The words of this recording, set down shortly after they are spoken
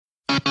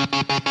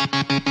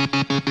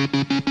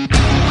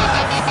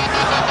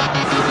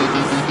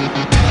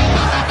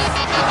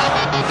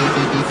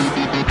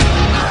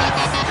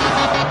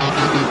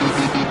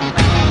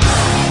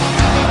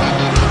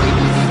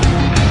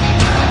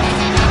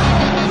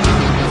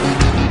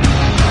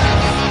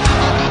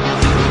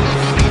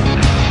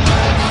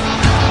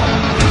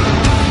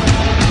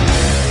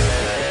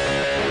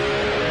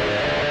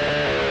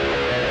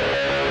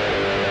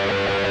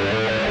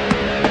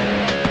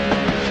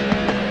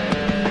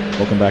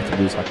Welcome back to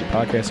Blues Hockey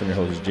Podcast. I'm your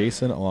host,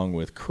 Jason, along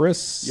with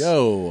Chris.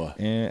 Yo.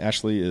 And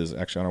Ashley is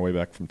actually on her way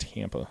back from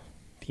Tampa.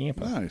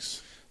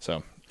 Nice.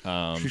 So,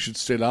 she should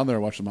stay down there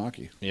and watch some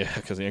hockey. yeah,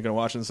 because he ain't going to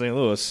watch in St.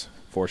 Louis.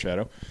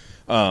 Foreshadow.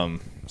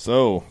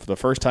 So, for the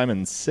first time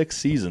in 6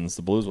 seasons,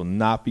 the Blues will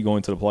not be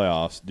going to the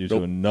playoffs due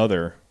to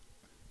another.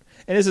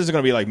 And this isn't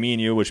going to be like me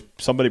and you, which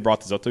somebody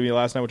brought this up to me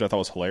last night, which I thought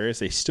was hilarious.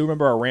 They still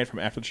remember our rant from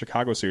after the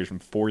Chicago series from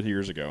 4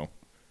 years ago.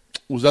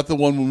 Was that the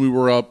one when we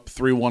were up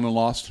 3-1 and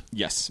lost?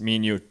 Yes, me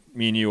and you,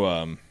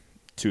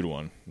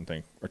 2-1, I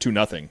think, or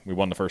 2-0. We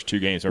won the first 2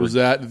 games. Was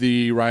that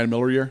the Ryan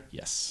Miller year?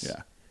 Yes.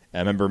 Yeah. I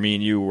remember me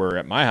and you were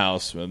at my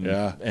house, and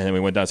then we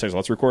went downstairs.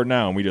 Let's record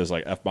now, and we just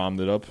like f-bombed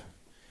it up.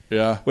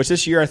 Yeah. Which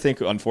this year, I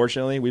think,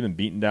 unfortunately, we've been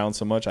beaten down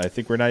so much. I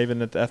think we're not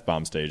even at the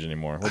f-bomb stage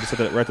anymore.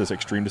 We're at this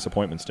extreme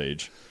disappointment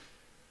stage.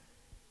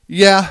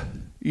 Yeah.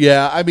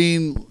 I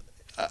mean,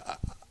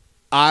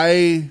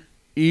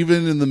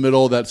 even in the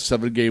middle of that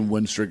 7-game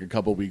win streak a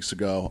couple weeks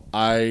ago,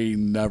 I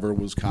never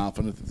was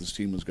confident that this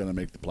team was going to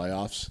make the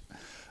playoffs.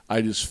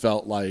 I just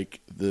felt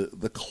like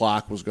the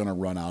clock was going to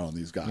run out on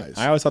these guys.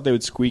 I always thought they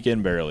would squeak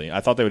in barely.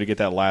 I thought they would get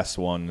that last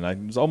one, and I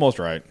was almost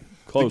right.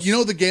 Close. You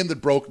know the game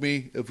that broke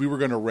me, if we were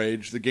going to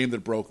rage, the game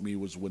that broke me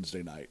was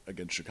Wednesday night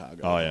against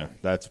Chicago. Oh, yeah.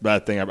 That's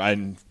that thing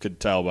I could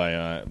tell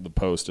by the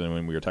post and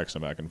when we were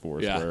texting back and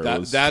forth. Yeah,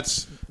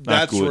 that's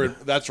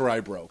where I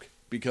broke,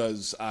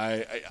 because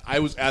I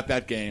was at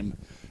that game,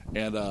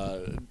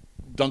 and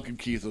Duncan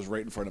Keith was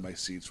right in front of my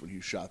seats when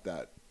he shot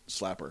that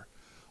slapper.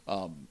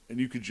 And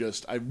you could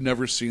I've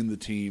never seen the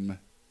team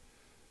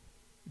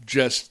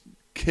just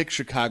kick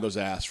Chicago's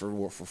ass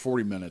for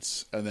 40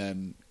 minutes and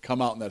then come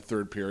out in that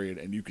third period,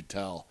 and you could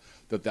tell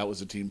that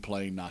was a team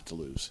playing not to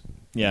lose.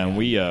 Yeah,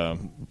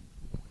 and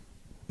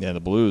the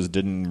Blues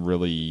didn't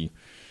really.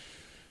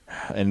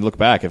 And look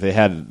back, if they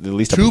had at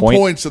least 2 a point,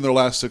 points in their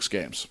last 6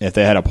 games. If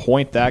they had a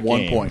point that 1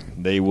 game,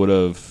 point. They would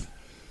have.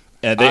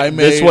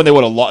 This one they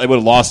would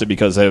have lost it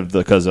because of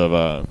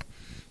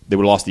they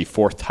would have lost the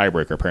 4th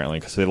tiebreaker apparently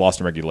because they lost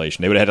in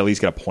regulation. They would have had to at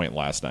least get a point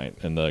last night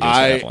against the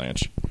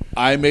Avalanche.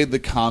 I made the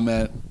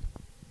comment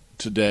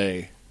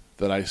today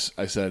that I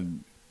said,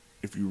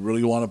 if you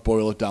really want to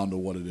boil it down to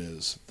what it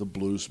is, the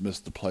Blues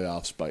missed the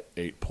playoffs by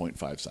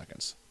 8.5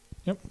 seconds.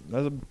 Yep,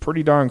 that's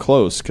pretty darn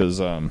close because,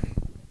 we'll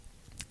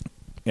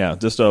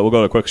go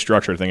to a quick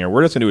structure thing here.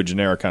 We're just going to do a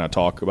generic kind of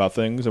talk about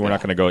things, and we're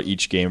not going to go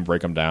each game and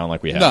break them down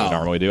like we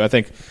normally do. I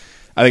think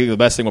the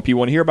best thing what people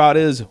want to hear about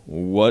is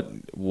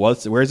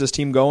where's this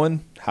team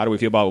going? How do we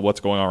feel about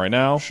what's going on right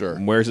now? Sure.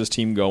 Where's this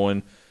team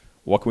going?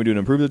 What can we do to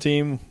improve the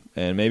team?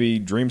 And maybe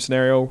dream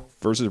scenario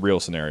versus real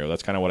scenario.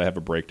 That's kind of what I have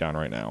a breakdown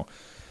right now.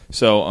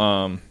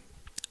 So,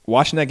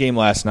 watching that game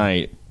last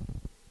night,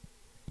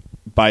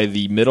 by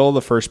the middle of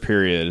the first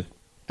period,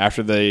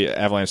 after the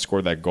Avalanche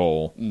scored that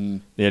goal,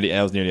 that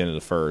was near the end of the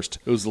first.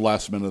 It was the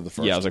last minute of the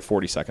first. Yeah, it was like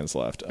 40 seconds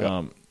left.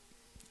 Yeah.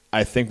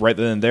 I think right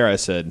then and there I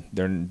said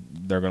they're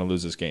going to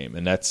lose this game,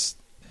 and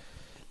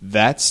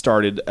that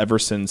started ever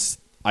since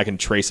I can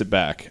trace it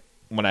back.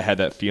 When I had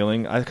that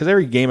feeling, because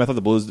every game I thought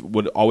the Blues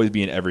would always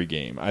be in every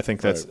game. I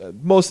think that's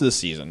most of the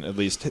season, at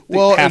least.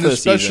 Well, half and of the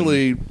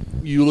especially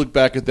season. You look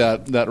back at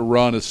that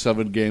run of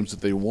 7 games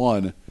that they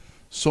won.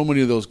 So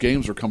many of those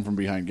games were come from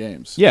behind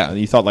games. Yeah, and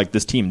you thought like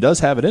this team does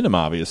have it in them.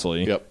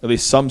 Obviously, Yep. At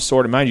least some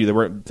sort of. Mind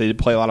you, they did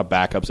play a lot of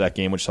backups that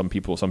game, which some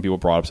people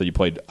brought up. So you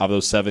played out of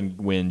those 7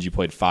 wins, you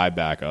played 5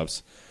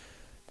 backups.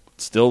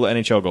 Still, the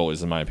NHL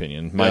goalies, in my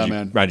opinion.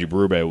 Mind you,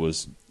 Berube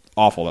was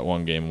awful that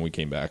one game when we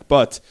came back,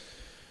 but.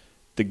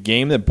 The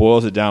game that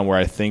boils it down where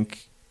I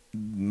think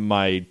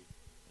my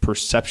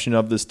perception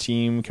of this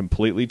team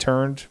completely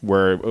turned,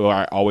 where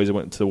I always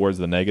went towards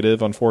the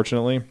negative,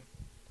 unfortunately,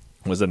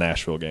 was the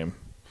Nashville game.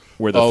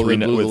 Where the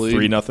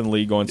 3-0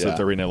 lead going to the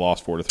 3 and they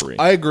lost 4-3.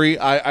 I agree.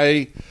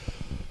 I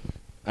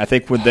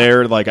think with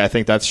there, I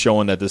think that's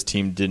showing that this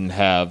team didn't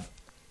have,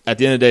 at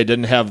the end of the day,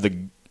 didn't have the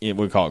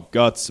what we call it,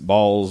 guts,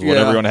 balls,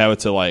 whatever you want to have it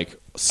to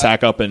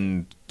sack up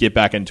and get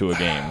back into a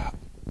game.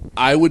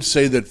 I would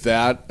say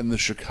that and the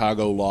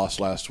Chicago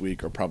loss last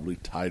week are probably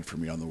tied for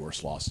me on the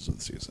worst losses of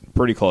the season.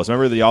 Pretty close.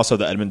 Remember the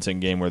Edmonton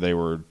game where they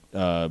were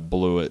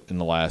blew it in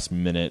the last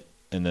minute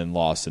and then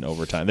lost in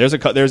overtime. There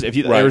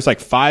was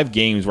 5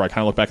 games where I kind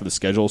of look back at the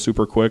schedule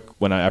super quick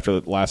after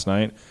last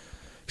night.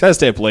 I had to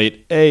stay up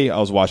late. I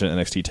was watching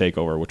NXT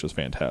TakeOver, which was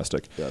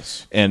fantastic.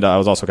 Yes. And I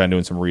was also kind of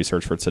doing some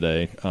research for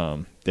today.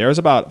 There was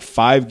about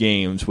 5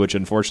 games, which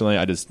unfortunately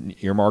I just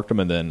earmarked them,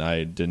 and then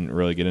I didn't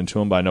really get into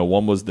them. But I know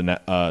one was the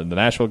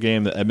Nashville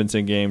game, the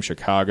Edmonton game,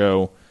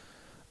 Chicago,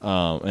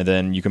 And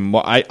then you can.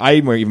 I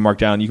even mark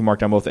down. You can mark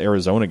down both the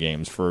Arizona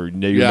games for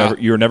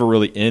you're never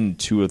really in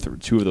two of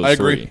those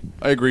three.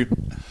 I agree.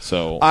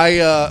 So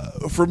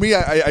for me,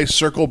 I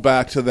circle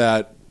back to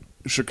that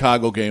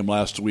Chicago game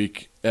last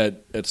week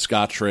at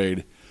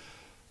Scottrade,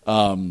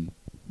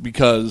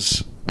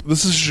 because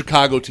this is a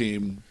Chicago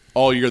team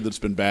all year that's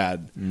been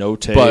bad. No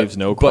Taves,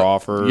 no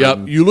Crawford.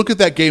 Yep. You look at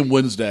that game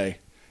Wednesday,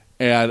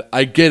 and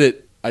I get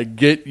it. I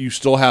get you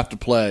still have to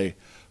play,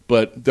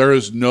 but there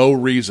is no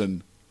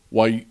reason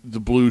why the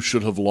Blues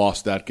should have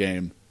lost that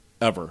game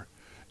ever.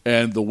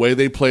 And the way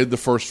they played the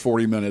first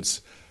 40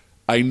 minutes,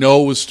 I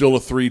know it was still a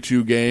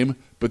 3-2 game,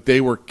 but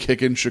they were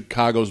kicking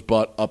Chicago's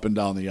butt up and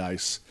down the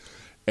ice.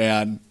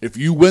 And if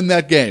you win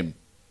that game,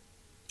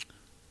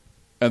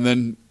 and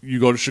then you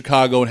go to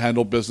Chicago and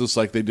handle business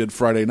like they did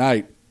Friday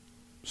night,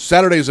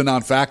 Saturday's a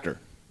non-factor.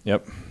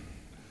 Yep.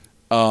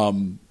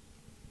 You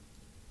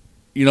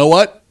know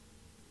what?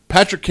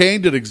 Patrick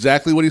Kane did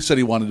exactly what he said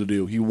he wanted to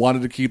do. He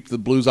wanted to keep the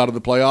Blues out of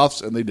the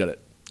playoffs, and they did it.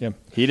 Yeah,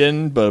 he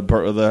didn't, but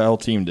the whole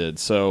team did.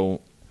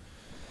 So,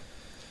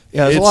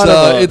 yeah, there's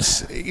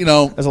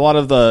a lot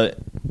of the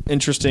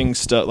interesting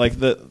stuff. Like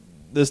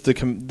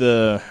I'm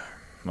gonna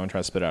try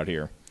to spit out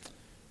here.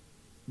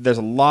 There's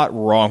a lot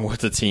wrong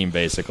with the team,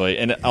 basically,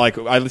 and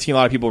I've seen a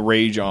lot of people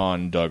rage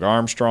on Doug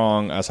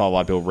Armstrong. I saw a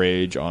lot of people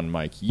rage on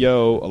Mike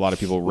Yeo. A lot of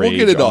people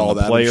rage on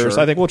the players. Sure.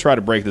 So I think we'll try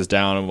to break this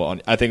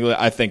down. I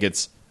think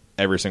it's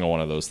every single one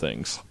of those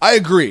things. I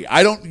agree.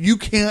 You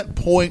can't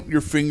point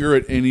your finger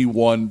at any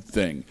one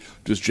thing.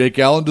 Does Jake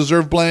Allen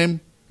deserve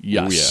blame?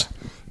 Yes. Oh,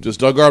 yeah. Does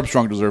Doug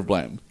Armstrong deserve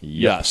blame?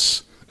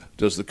 Yes.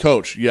 Does the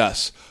coach?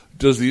 Yes.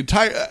 Does the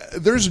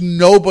there's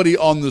nobody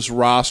on this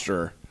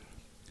roster,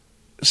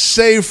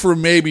 save for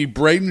maybe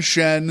Braden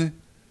Schenn,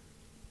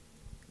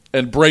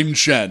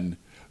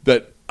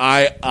 that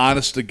I,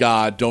 honest to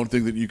God, don't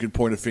think that you could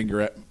point a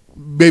finger at.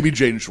 Maybe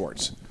Jaden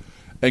Schwartz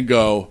and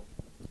go,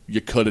 you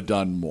could have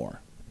done more.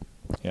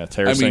 Yeah,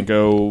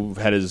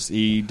 Tarasenko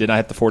he did not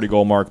hit the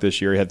 40-goal mark this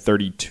year. He had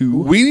 32.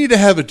 We need to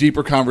have a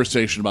deeper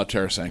conversation about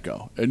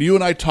Tarasenko. And you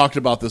and I talked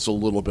about this a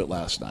little bit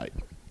last night.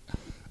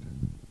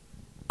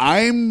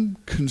 I'm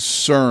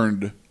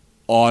concerned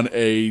on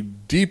a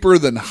deeper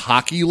than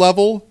hockey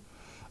level.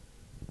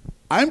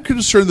 I'm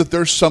concerned that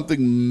there's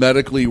something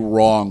medically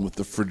wrong with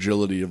the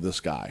fragility of this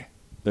guy.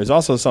 There's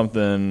also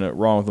something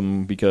wrong with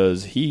him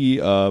because he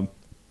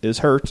is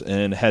hurt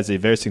and has a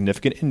very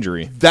significant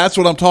injury. That's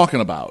what I'm talking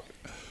about.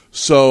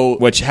 So,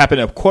 which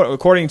happened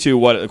according to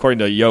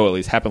Yeo, at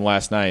least happened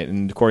last night,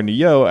 and according to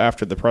Yeo,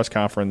 after the press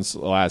conference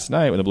last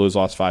night when the Blues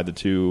lost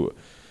 5-2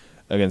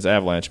 against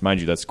Avalanche, mind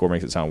you, that score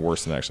makes it sound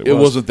worse than it actually was.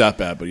 It wasn't that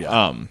bad, but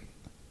yeah.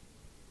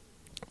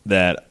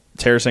 That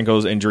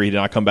Tarasenko's injury, he did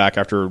not come back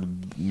after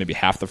maybe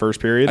half the first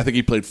period. I think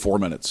he played 4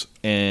 minutes,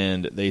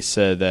 and they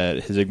said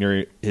that his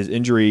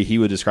injury he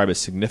would describe as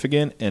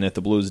significant, and if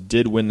the Blues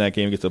did win that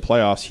game and get to the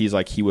playoffs,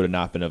 he would have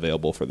not been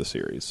available for the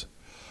series.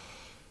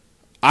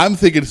 I'm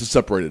thinking it's a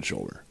separated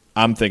shoulder.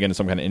 I'm thinking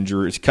some kind of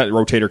injury,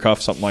 rotator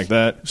cuff, something like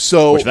that.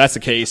 So, if that's the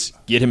case,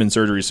 get him in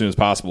surgery as soon as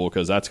possible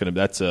because that's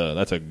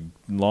a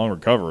long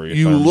recovery.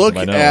 You look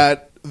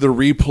at the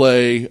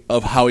replay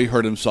of how he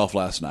hurt himself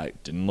last night.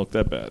 Didn't look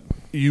that bad.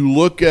 You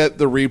look at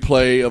the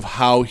replay of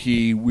how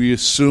we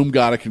assume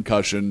got a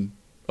concussion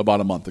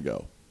about a month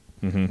ago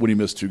when he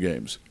missed 2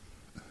 games.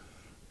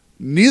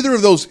 Neither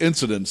of those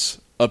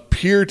incidents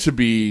appear to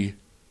be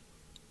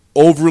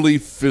overly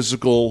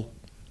physical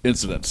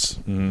incidents.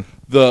 Mm-hmm.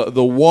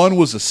 The one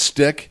was a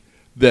stick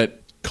that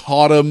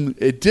caught him.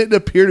 It didn't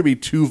appear to be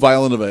too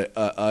violent of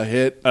a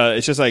hit.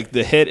 It's just like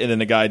the hit, and then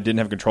the guy didn't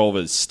have control of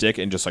his stick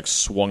and just like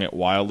swung it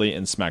wildly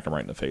and smacked him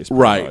right in the face.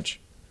 Right. Much.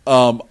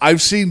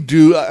 I've seen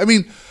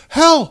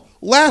hell,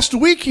 last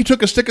week he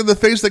took a stick in the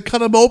face that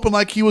cut him open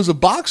like he was a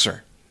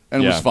boxer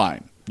and was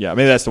fine. Yeah,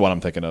 maybe that's the one I'm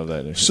thinking of.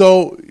 That.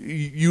 So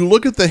you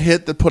look at the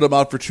hit that put him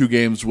out for 2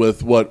 games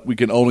with what we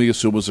can only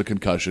assume was a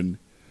concussion.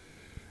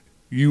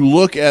 You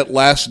look at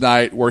last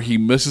night where he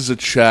misses a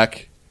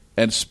check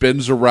and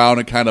spins around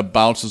and kind of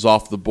bounces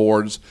off the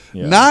boards.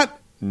 Yeah. Not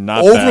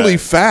overly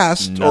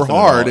fast or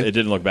hard. It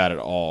didn't look bad at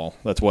all.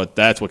 That's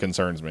what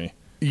concerns me.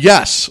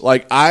 Yes.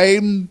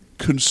 I'm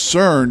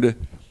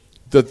concerned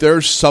that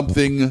there's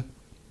something,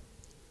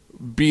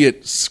 be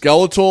it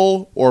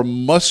skeletal or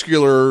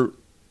muscular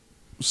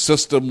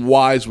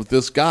system-wise with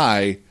this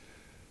guy,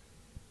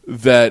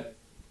 that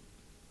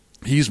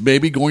he's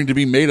maybe going to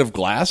be made of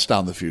glass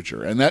down the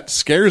future. And that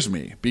scares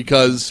me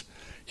because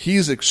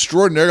he's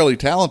extraordinarily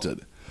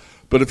talented.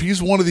 But if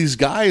he's one of these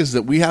guys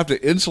that we have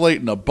to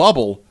insulate in a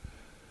bubble,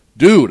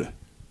 dude,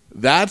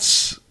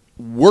 that's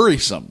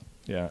worrisome.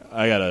 Yeah,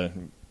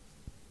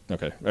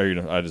 okay.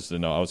 I just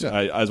didn't know. I just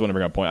want to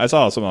bring up a point. I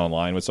saw something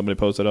online when somebody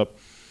posted up,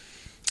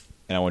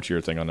 and I want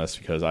your thing on this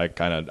because I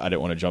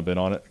didn't want to jump in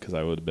on it because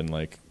I would have been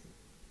like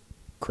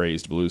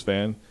crazed Blues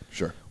fan.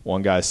 Sure.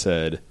 One guy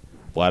said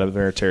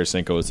Vladimir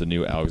Tarasenko is the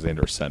new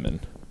Alexander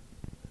Semin.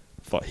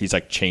 He's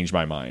changed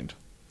my mind.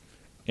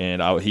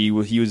 And he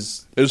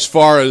was... As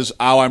far as,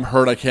 I'm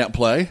hurt, I can't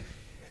play?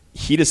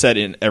 He just said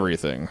in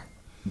everything.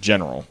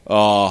 general.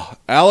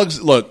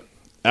 Look,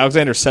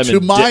 Alexander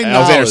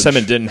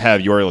Semin didn't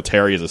have Yori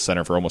Letary as a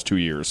center for almost 2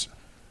 years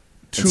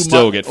and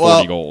still get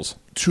 40 goals.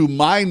 To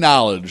my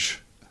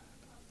knowledge,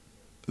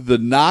 the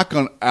knock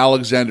on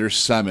Alexander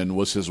Semin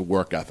was his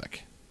work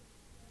ethic.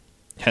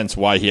 Hence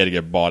why he had to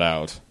get bought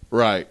out.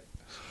 Right.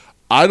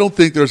 I don't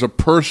think there's a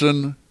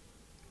person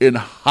in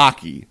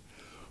hockey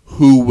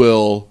who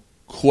will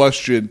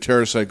question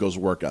Tarasenko's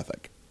work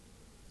ethic.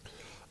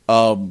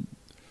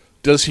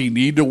 Does he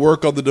need to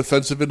work on the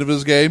defensive end of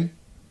his game?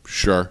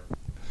 Sure.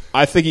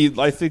 I think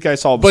I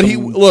saw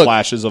some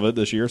flashes of it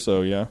this year,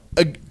 so yeah.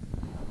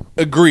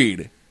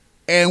 Agreed.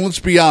 And let's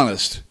be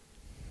honest,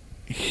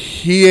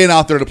 he ain't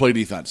out there to play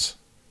defense.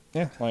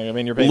 Yeah, you're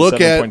paying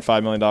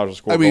 $7.5 million to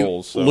score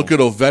goals. So. Look at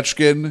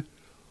Ovechkin.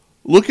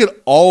 Look at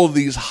all of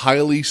these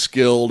highly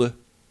skilled,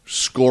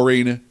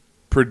 scoring,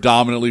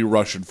 predominantly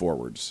Russian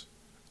forwards.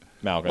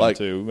 Malkin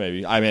too,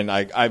 maybe. I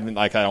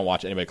don't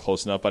watch anybody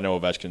close enough. I know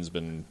Ovechkin's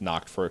been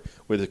knocked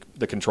with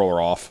the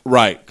controller off,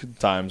 right?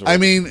 Times.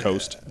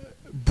 Coast.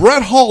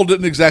 Brett Hull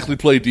didn't exactly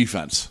play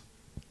defense.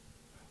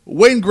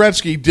 Wayne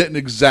Gretzky didn't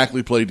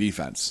exactly play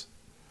defense.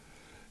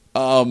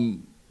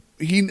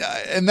 He's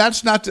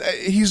not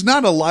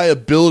a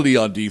liability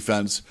on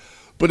defense,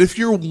 but if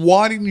you're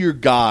wanting your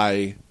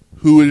guy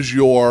who is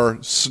your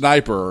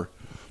sniper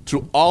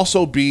to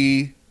also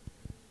be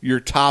your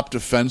top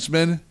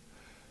defenseman,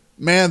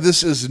 man,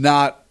 this is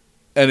not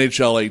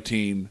NHL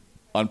 18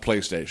 on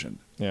PlayStation.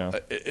 Yeah,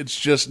 it's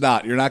just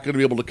not. You're not going to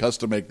be able to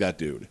custom make that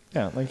dude.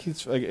 Yeah,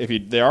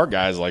 there are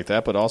guys like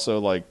that, but also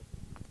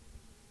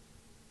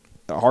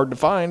hard to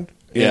find.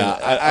 Yeah,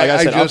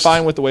 I'm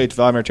fine with the way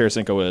Vladimir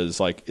Tarasenko is.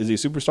 Is he a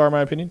superstar?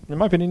 In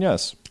my opinion,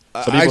 yes.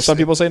 Some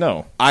people say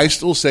no. I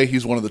still say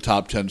he's one of the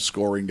top 10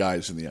 scoring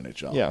guys in the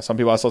NHL. Yeah,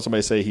 I saw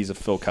somebody say he's a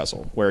Phil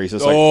Kessel, where he's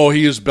just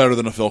he is better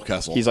than a Phil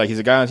Kessel. He's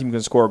a guy on the team who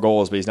can score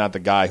goals, but he's not the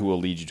guy who will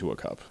lead you to a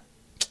cup.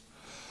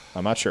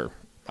 I'm not sure.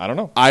 I don't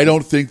know. I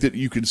don't think that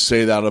you can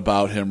say that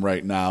about him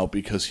right now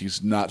because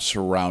he's not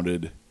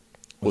surrounded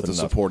with a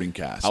supporting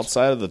cast.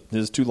 Outside of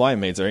his two line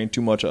mates, there ain't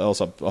too much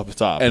else up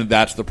top, and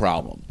that's the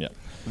problem. Yeah,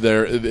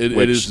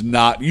 it is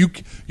not.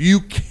 You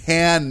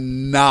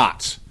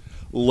cannot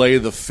lay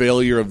the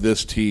failure of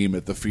this team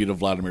at the feet of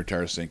Vladimir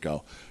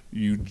Tarasenko.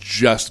 You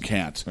just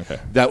can't. Okay.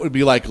 That would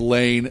be like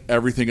laying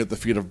everything at the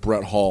feet of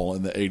Brett Hull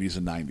in the 80s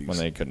and 90s. When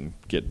they couldn't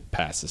get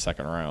past the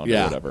second round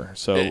or whatever.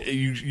 So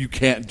you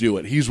can't do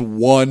it. He's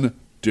one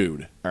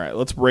dude. All right,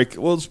 let's break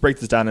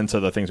this down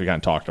into the things we kind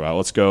of talked about.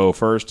 Let's go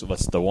first.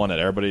 The one that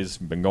everybody's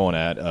been going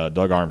at,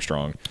 Doug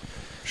Armstrong.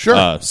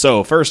 Sure.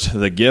 So first,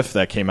 the GIF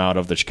that came out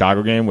of the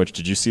Chicago game, which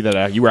did you see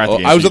that? You were at the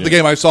game. I was at the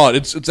game. I saw it.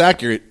 It's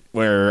accurate.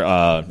 Where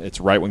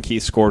it's right when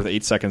Keith scored with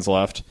 8 seconds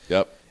left.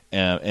 Yep.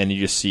 And you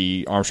just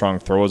see Armstrong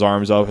throw his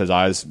arms up,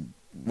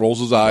 rolls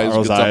his eyes,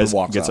 gets up and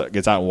walks out.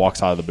 Gets out and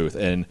walks out of the booth.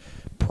 And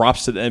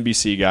props to the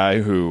NBC guy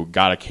who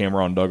got a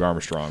camera on Doug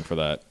Armstrong for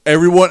that.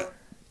 Everyone,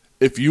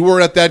 if you were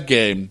at that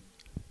game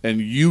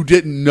and you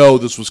didn't know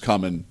this was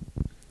coming,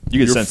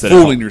 you're sense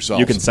fooling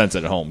yourself. You can sense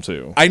it at home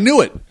too. I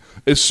knew it.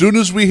 As soon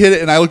as we hit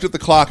it, and I looked at the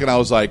clock, and I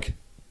was like,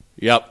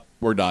 yep,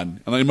 we're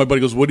done. And then my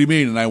buddy goes, what do you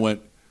mean? And I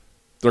went,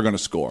 they're going to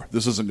score.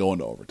 This isn't going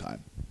to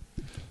overtime.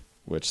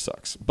 Which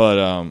sucks.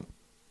 But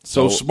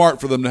so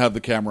smart for them to have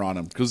the camera on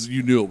him because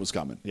you knew it was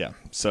coming. Yeah.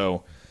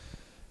 So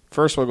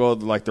first we'll go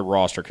to the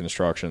roster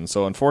construction.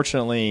 So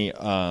unfortunately,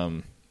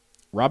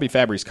 Robbie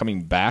Fabry's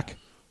coming back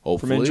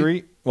from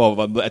injury.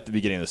 Well, at the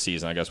beginning of the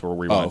season, I guess we're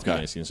rewinding the beginning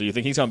of the season. So you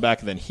think he's coming back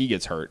and then he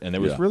gets hurt, and there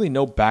was really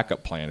no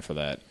backup plan for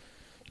that.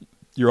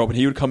 You're hoping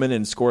he would come in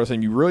and score a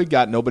thing. You really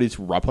got nobody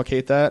to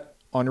replicate that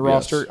on your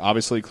roster.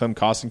 Obviously, Clem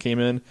Costin came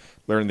in,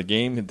 learned the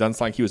game. It doesn't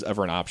like he was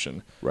ever an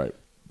option. Right.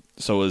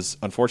 So it was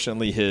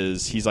unfortunately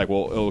he's like,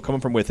 well, it'll come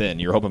from within.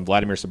 You're hoping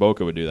Vladimir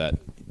Sobotka would do that.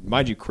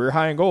 Mind you, career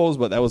high in goals,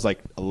 but that was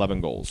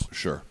 11 goals.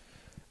 Sure.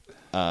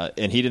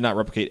 And he did not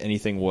replicate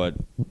anything what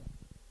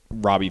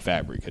Robbie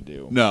Fabry could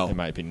do. No. In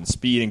my opinion.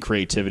 Speed and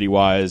creativity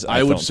wise.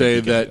 I would say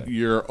that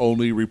your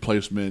only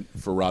replacement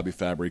for Robbie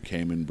Fabry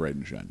came in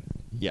Braden Shen.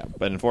 Yeah,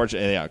 but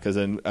unfortunately, because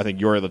then I think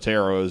Yuri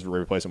Latero's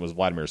replacement was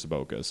Vladimir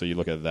Sobotka, so you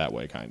look at it that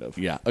way, kind of.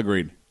 Yeah,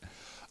 agreed.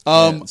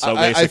 So basically,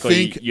 I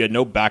think you had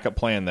no backup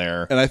plan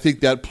there. And I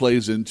think that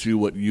plays into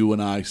what you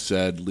and I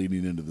said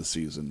leading into the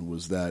season,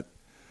 was that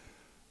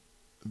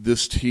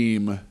this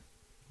team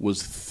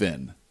was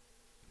thin.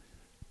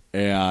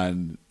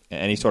 And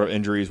any sort of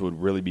injuries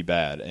would really be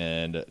bad.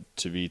 And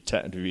to be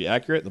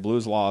accurate, the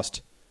Blues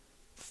lost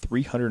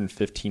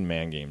 315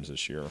 man games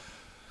this year.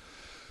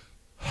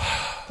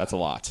 That's a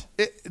lot.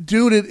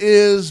 Dude, it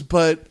is,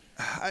 but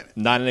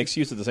not an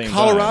excuse at the same time.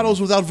 Colorado's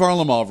without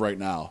Varlamov right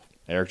now.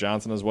 Eric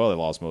Johnson as well. They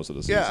lost most of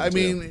the season. Yeah, I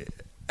mean,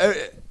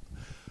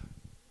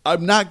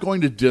 I'm not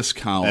going to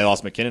discount. They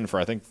lost McKinnon for,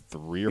 I think,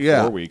 3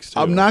 or 4 weeks, too.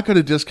 I'm not going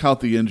to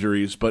discount the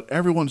injuries, but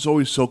everyone's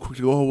always so quick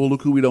to go, oh, well,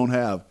 look who we don't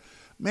have.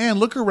 Man,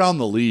 look around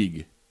the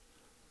league.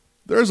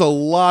 There's a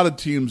lot of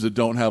teams that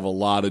don't have a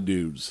lot of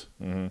dudes.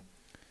 Mm-hmm.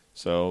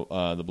 So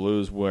the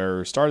Blues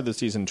started the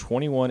season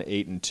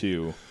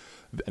 21-8-2,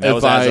 and that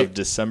was as of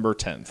December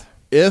 10th.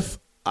 If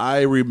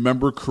I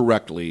remember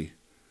correctly,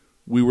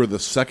 we were the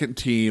second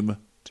team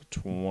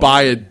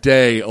by a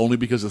day only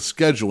because of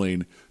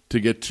scheduling to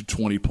get to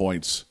 20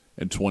 points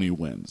and 20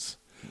 wins.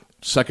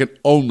 Second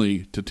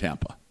only to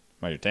Tampa.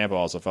 Mind you, Tampa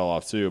also fell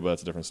off too, but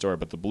that's a different story.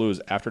 But the Blues,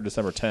 after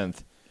December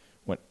 10th,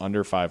 went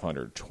under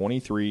 500,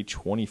 23,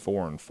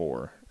 24, and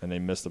 4, and they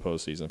missed the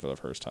postseason for the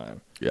first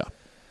time. Yeah.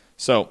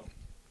 So,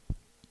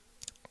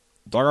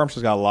 Doug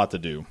Armstrong's got a lot to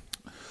do.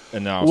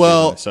 And now,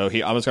 I'm just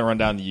going to run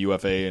down the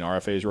UFA and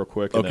RFAs real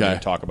quick, and then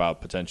talk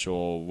about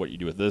potential what you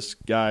do with this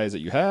guys that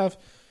you have,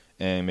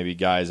 and maybe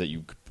guys that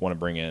you want to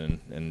bring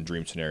in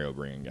dream scenario,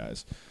 bring in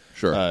guys.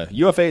 Sure.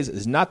 UFAs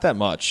is not that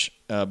much,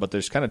 but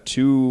there's kind of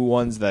two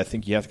ones that I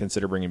think you have to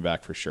consider bringing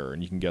back for sure,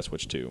 and you can guess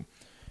which two.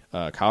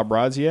 Kyle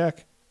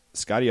Brodziak,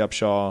 Scotty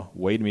Upshaw,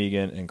 Wade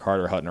Megan, and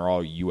Carter Hutton are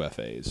all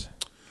UFAs.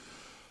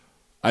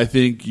 I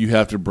think you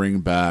have to bring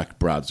back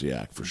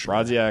Brodziak for sure.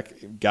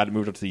 Brodziak got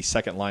moved up to the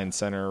second line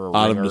center or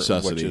out winger, of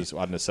necessity. which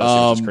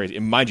is crazy.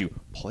 And mind you,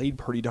 played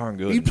pretty darn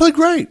good. He played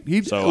great.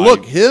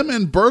 Him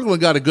and Berglund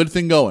got a good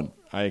thing going.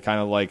 I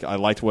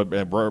liked what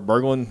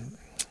Berglund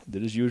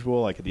did as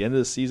usual. Like at the end of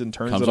the season,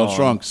 comes on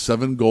strong.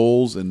 7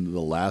 goals in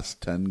the last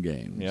 10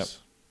 games. Yep.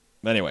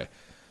 Anyway,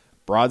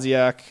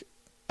 Brodziak,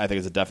 I think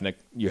is a definite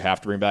you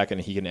have to bring back,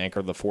 and he can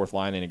anchor the fourth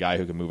line and a guy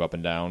who can move up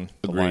and down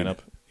the lineup.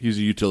 He's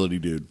a utility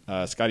dude.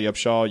 Scotty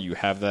Upshaw, you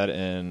have that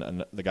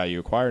in the guy you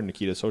acquired,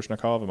 Nikita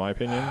Soshnikov, in my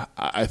opinion.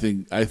 I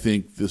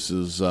think this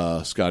is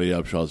Scotty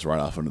Upshaw's right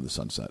off into the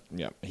sunset.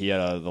 Yeah, he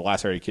had the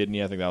lacerated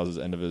kidney. I think that was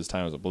the end of his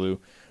time as a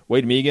Blue.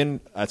 Wade Megan,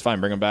 that's fine.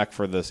 Bring him back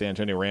for the San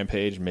Antonio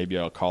Rampage. Maybe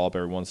I'll call up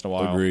every once in a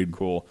while. Agreed.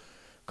 Cool.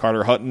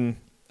 Carter Hutton,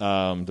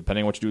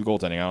 depending on what you do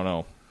with goaltending, I don't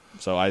know.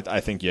 So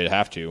I think you'd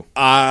have to.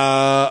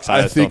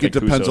 I think it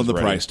depends on the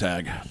price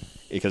tag.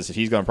 Because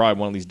he's going to probably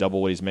want at least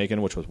double what he's making,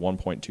 which was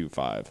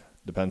 1.25.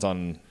 Depends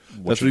on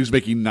that's what he's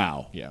making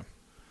now. Yeah.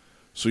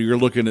 So you're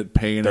looking at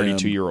paying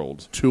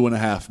 32-year-old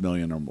 $2.5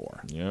 million or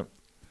more. Yep.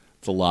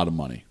 It's a lot of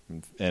money.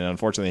 And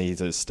unfortunately,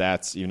 his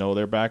stats, even though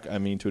they're back, I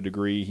mean, to a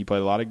degree, he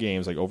played a lot of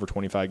games, like over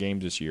 25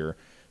 games this year,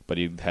 but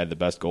he had the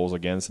best goals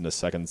against and the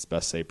second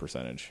best save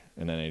percentage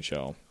in the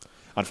NHL.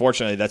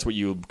 Unfortunately, that's what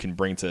you can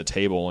bring to the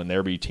table, and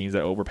there be teams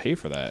that overpay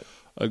for that.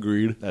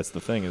 Agreed. That's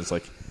the thing. It's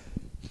like,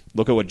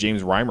 look at what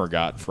James Reimer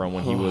got from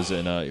when he was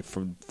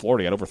from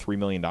Florida. He got over $3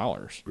 million.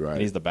 Right.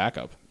 And he's the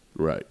backup.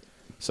 Right.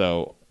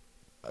 So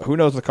who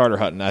knows with Carter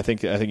Hutton? I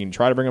think you can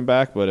try to bring him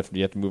back, but if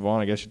you have to move on,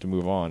 I guess you have to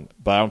move on.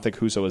 But I don't think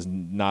Husso is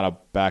not a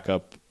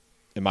backup.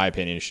 In my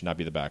opinion, he should not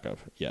be the backup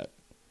yet.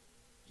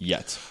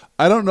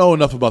 I don't know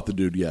enough about the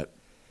dude yet.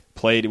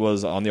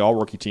 Was on the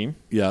all-rookie team.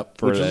 Yeah,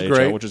 for the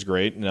AHL, which is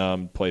great,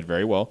 and played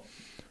very well.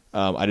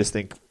 I just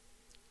think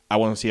I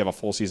want to see him have a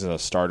full season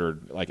as a starter,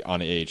 like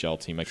on an AHL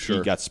team. Like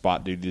He got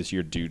spot duty this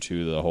year due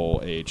to the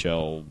whole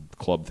AHL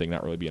club thing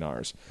not really being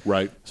ours.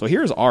 Right. So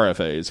here's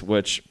RFAs,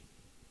 which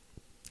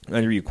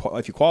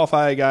if you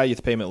qualify a guy, you have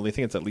to pay him. I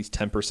think it's at least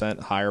 10%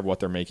 higher of what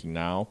they're making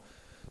now.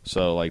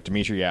 So like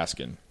Dmitry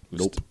Yaskin,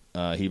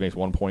 he makes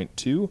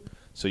 1.2,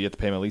 so you have to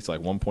pay him at least like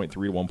 1.3 to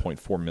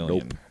 1.4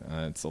 million.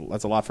 That's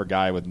a lot for a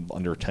guy with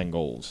under 10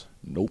 goals.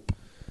 Nope.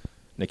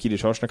 Nikita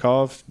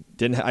Soshnikov, I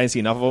didn't see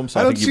enough of him. So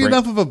I don't see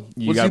enough of him.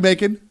 What's he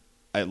making?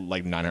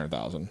 Like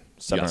 900,000,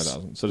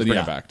 700,000. So just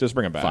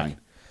bring him back. Fine.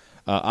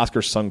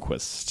 Oscar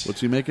Sundqvist.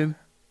 What's he making?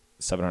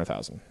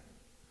 700,000.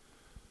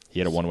 He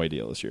had a one-way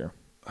deal this year.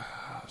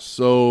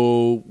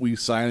 So we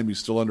sign him. He's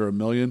still under $1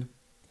 million.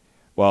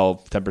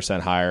 Well, 10%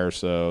 higher,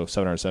 so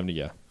 770.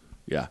 Yeah.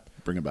 Yeah.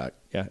 Bring him back.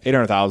 Yeah,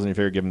 800,000. If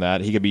you give him that,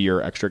 he could be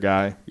your extra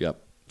guy.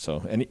 Yep.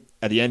 So, and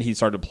at the end, he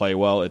started to play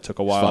well. It took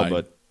a while,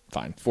 but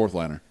fine. Fourth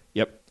liner.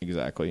 Yep,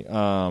 exactly.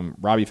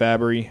 Robbie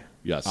Fabry.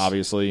 Yes.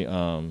 Obviously,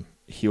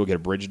 he will get a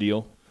bridge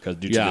deal because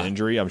due to the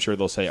injury, I'm sure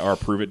they'll say our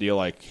prove it deal.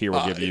 Like here,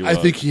 we'll give you. I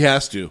think he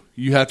has to.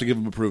 You have to give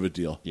him a prove it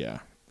deal. Yeah,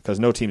 because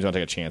no team's going to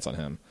take a chance on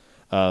him.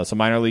 Some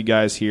minor league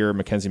guys here: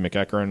 Mackenzie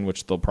McEachern,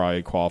 which they'll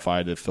probably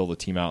qualify to fill the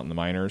team out in the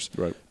minors.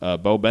 Right.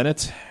 Bo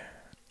Bennett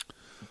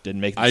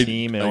didn't make the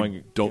team.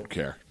 I don't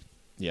care.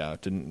 Yeah,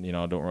 don't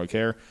really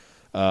care.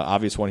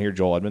 Obvious one here: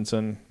 Joel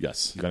Edmondson.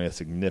 Yes, he's going to get a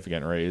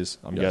significant raise.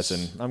 I'm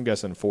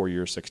guessing 4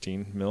 years,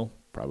 16 mil.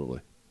 Probably.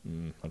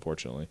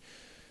 Unfortunately.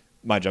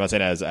 Mind you, I'm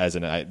not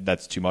saying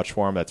that's too much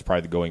for him. That's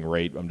probably the going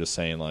rate. I'm just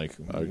saying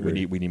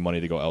we need money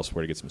to go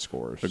elsewhere to get some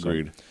scores.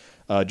 Agreed.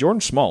 So,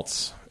 Jordan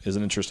Schmaltz is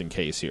an interesting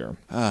case here.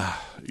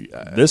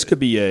 This could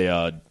be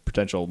a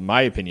potential,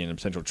 my opinion, a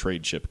potential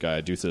trade chip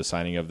guy due to the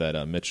signing of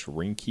that Mitch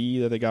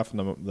Rinke that they got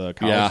from the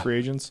college free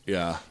agents.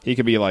 Yeah, he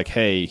could be like,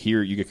 hey,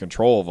 here you get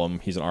control of him.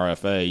 He's an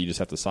RFA. You just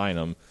have to sign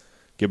him,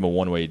 give him a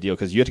one-way deal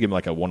because you have to give him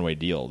like a one-way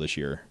deal this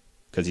year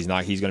because he's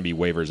going to be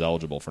waivers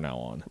eligible from now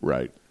on.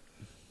 Right.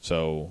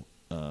 So.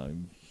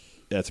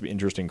 That's an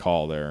interesting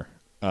call there.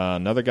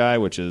 Another guy,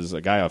 which is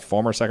a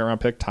former second-round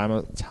pick,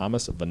 Thomas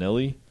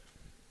Vanilli,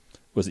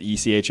 was the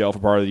ECHL for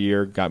part of the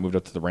year, got moved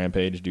up to the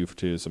Rampage due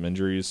to some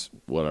injuries.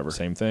 Whatever.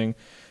 Same thing.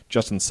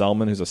 Justin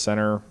Selman, who's a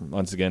center,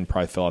 once again,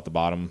 probably fell at the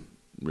bottom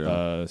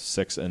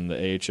 6 in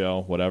the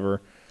AHL,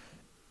 whatever.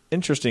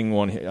 Interesting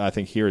one, I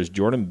think, here is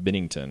Jordan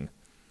Binnington.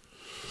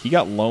 he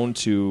got loaned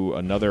to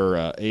another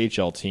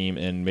AHL team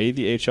and made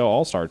the AHL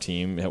All-Star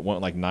team. It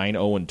went like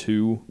 9-0-2.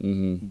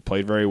 Mm-hmm.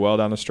 Played very well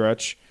down the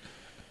stretch.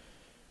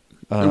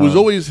 It was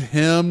always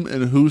him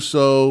and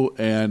Husso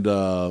and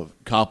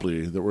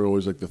Copley that were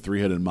always like the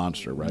three-headed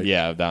monster, right?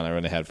 Yeah, down there,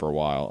 and they had for a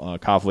while.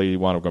 Copley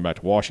wound up going back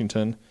to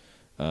Washington.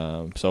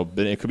 So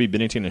it could be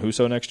Binnington and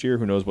Husso next year.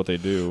 Who knows what they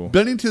do?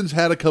 Binnington's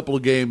had a couple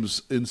of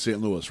games in St.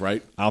 Louis,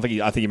 right? I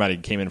think he might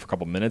have came in for a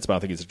couple of minutes, but I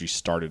don't think he's actually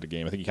started a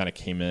game. I think he kind of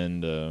came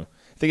in to.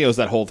 I think it was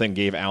that whole thing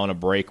gave Allen a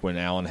break when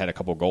Allen had a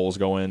couple of goals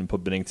go in,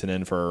 put Binnington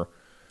in for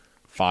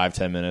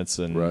 5-10 minutes,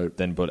 and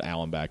then put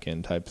Allen back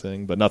in type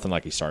thing. But nothing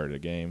like he started a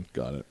game.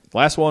 Got it.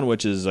 Last one,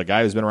 which is a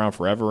guy who's been around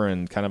forever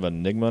and kind of an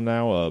enigma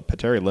now,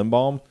 Petteri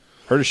Lindbaum.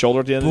 Hurt his shoulder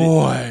at the end of the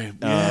year.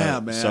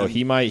 Yeah, man. So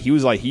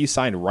he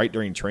signed right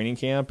during training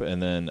camp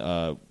and then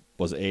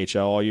was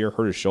AHL all year,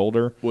 hurt his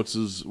shoulder. What's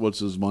his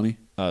money?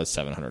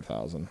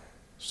 $700,000.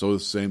 So the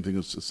same thing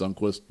as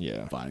Sundqvist?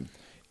 Yeah. Fine.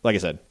 Like I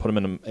said, put him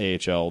in an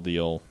AHL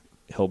deal.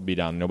 He'll be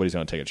down. Nobody's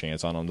going to take a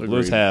chance on him. The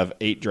Blues have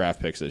 8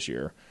 draft picks this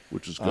year.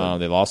 Which is good.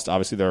 They lost,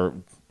 obviously,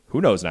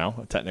 who knows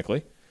now,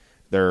 technically.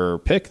 Their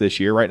pick this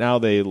year, right now,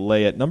 they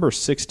lay at number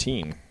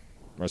 16.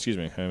 Or excuse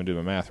me, I'm going to do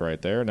my math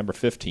right there. Number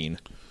 15.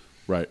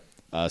 Right.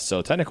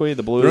 So technically,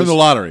 the Blues... They're in the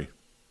lottery.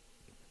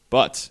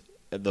 But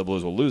the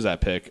Blues will lose that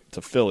pick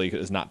to Philly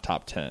because it's not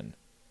top 10.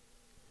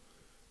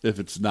 If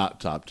it's not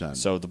top 10.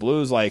 So the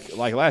Blues, like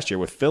last year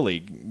with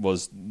Philly,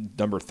 was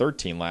number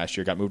 13 last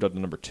year, got moved up to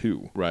number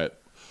 2. Right.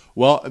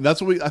 Well, and I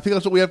think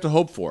that's what we have to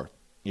hope for.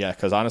 Yeah,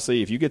 because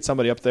honestly, if you get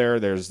somebody up there,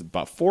 there's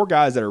about 4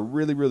 guys that are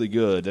really, really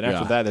good. And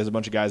after that, there's a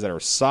bunch of guys that are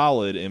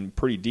solid and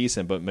pretty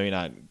decent, but maybe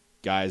not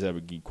guys that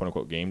would be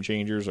quote-unquote game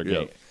changers. Or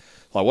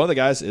like one of the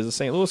guys is a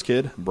St. Louis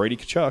kid, Brady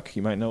Tkachuk.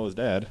 You might know his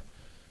dad.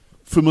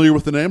 Familiar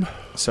with the name?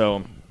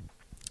 So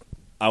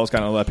I was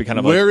kind of happy.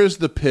 Where is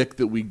the pick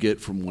that we get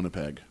from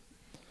Winnipeg?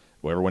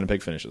 Wherever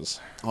Winnipeg finishes.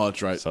 Oh,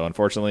 that's right. So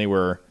unfortunately,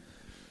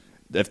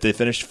 if they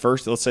finish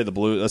first, let's say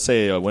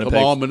Winnipeg,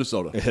 all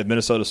Minnesota, if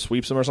Minnesota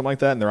sweeps them or something like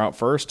that, and they're out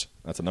first,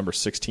 that's a number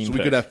 16. So pick.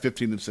 We could have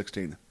 15 and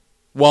 16.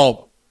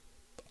 Well,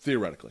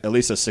 theoretically, at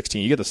least a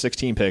 16. You get the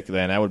 16 pick,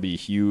 then that would be a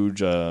huge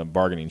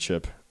bargaining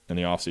chip in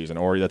the offseason,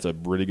 or that's a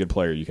really good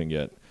player you can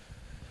get.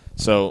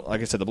 So,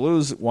 like I said, the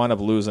Blues wind up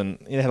losing.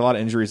 They had a lot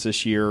of injuries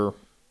this year,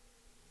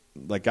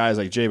 like guys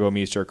like Jay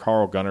Bouwmeester,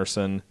 Carl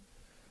Gunnarsson,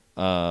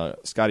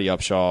 Scotty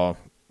Upshaw,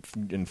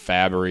 and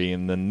Fabry,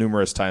 and then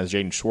numerous times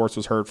Jaden Schwartz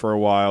was hurt for a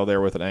while there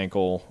with an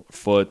ankle,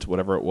 foot,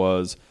 whatever it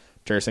was.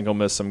 Tarasenko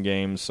missed some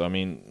games. So, I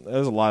mean,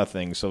 there's a lot of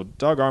things. So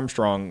Doug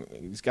Armstrong,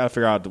 he's got to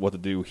figure out what to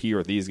do here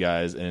with these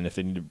guys, and if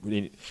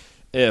I'm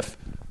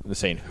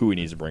saying who he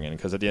needs to bring in,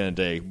 because at the end of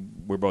the day,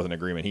 we're both in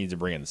agreement. He needs to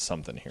bring in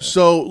something here.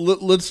 So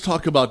let's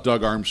talk about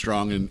Doug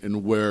Armstrong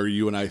and where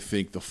you and I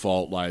think the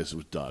fault lies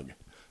with Doug.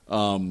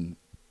 I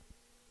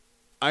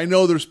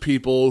know there's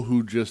people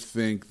who just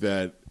think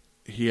that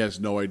he has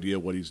no idea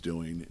what he's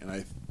doing, and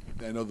I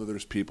know that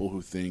there's people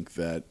who think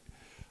that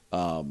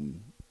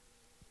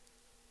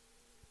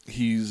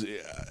there's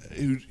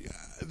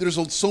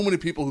so many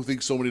people who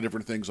think so many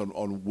different things on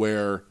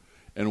where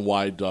and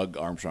why Doug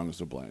Armstrong is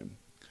to blame.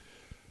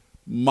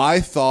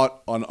 My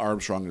thought on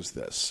Armstrong is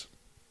this.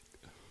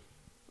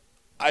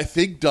 I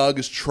think Doug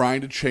is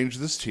trying to change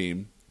this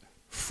team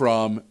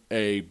from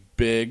a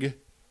big,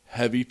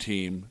 heavy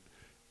team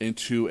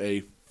into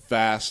a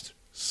fast,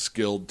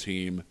 skilled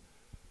team.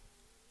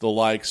 The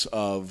likes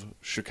of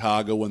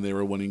Chicago when they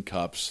were winning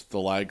cups, the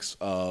likes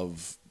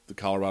of the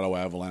Colorado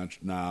Avalanche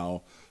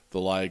now,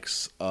 the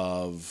likes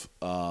of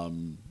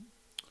the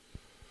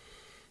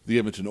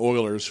Edmonton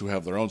Oilers, who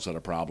have their own set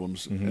of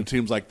problems, and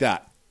teams like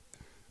that.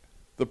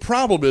 The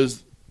problem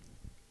is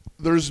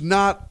there's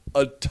not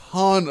a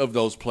ton of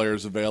those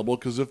players available,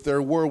 because if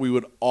there were, we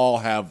would all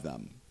have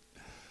them.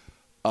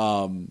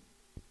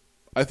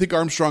 I think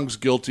Armstrong's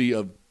guilty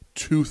of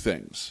 2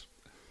 things.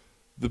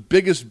 The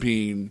biggest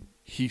being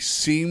he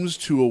seems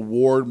to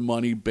award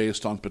money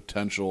based on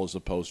potential as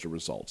opposed to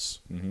results.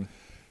 Mm-hmm.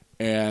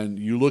 And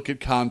you look at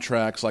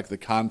contracts like the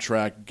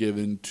contract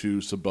given to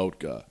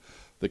Sobotka,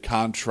 the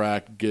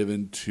contract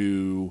given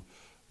to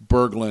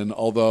Berglund,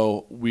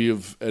 although we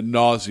have ad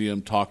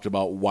nauseum talked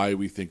about why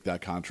we think that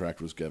contract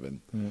was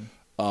given.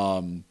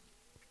 Mm-hmm.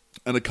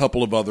 And a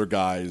couple of other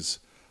guys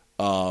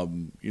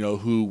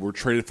who were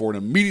traded for and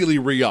immediately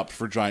re-upped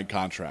for giant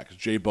contracts.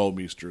 Jay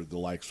Bouwmeester, the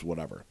likes,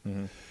 whatever.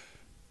 Mm-hmm.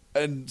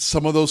 And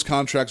some of those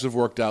contracts have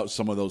worked out,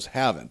 some of those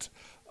haven't.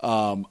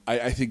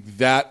 I think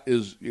that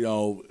is,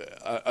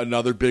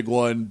 another big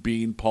one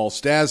being Paul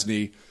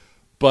Stastny.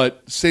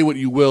 But say what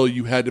you will,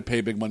 you had to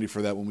pay big money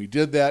for that when we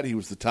did that. He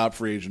was the top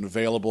free agent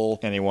available.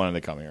 And he wanted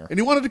to come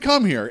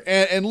here.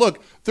 And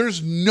look,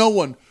 there's no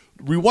one,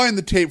 rewind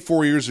the tape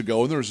 4 years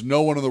ago, and there's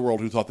no one in the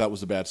world who thought that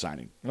was a bad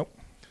signing. Nope.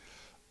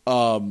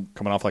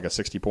 Coming off like a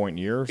 60-point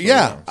year. So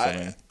yeah.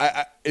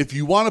 If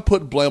you want to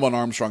put blame on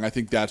Armstrong, I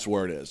think that's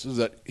where it is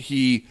that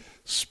he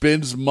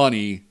spends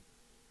money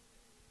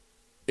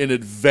in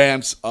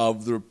advance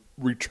of the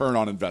return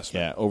on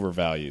investment. Yeah,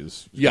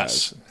 overvalues.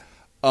 Yes.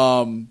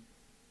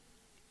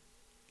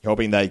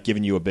 hoping that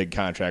giving you a big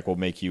contract will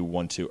make you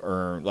want to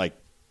earn,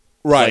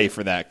 play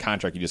for that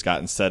contract you just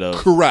got instead of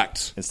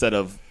correct. Instead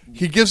of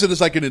he gives it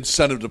as like an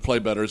incentive to play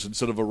better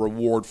instead of a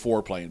reward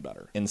for playing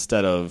better.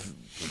 Instead of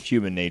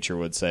human nature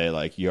would say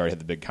you already have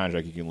the big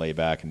contract, you can lay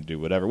back and do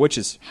whatever. Which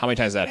is how many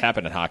times has that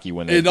happened in hockey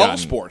when in all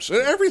sports,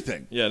 in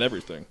everything. Yeah, in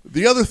everything.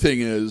 The other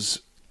thing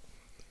is,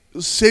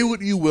 say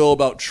what you will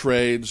about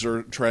trades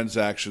or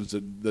transactions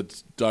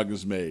that Doug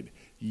has made.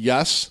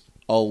 Yes,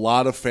 a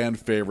lot of fan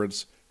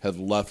favorites have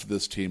left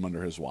this team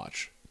under his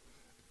watch.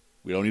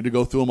 We don't need to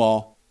go through them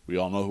all. We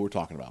all know who we're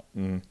talking about.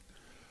 Mm-hmm.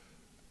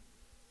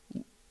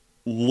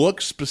 Look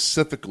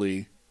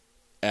specifically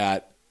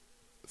at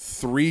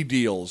 3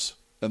 deals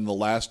in the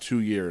last 2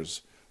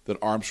 years that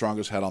Armstrong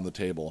has had on the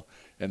table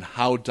and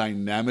how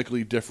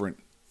dynamically different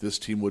this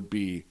team would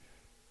be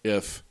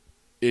if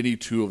any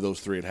 2 of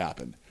those 3 had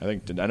happened. I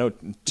know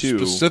 2.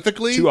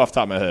 Specifically, 2 off the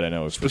top of my head I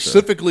know.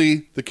 Specifically,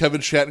 sure. The Kevin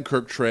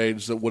Shattenkirk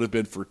trades that would have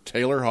been for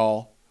Taylor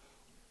Hall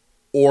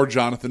or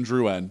Jonathan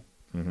Drouin,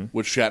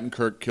 which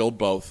Shattenkirk killed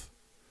both,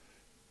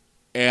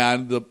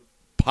 and the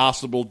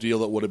possible deal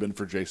that would have been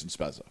for Jason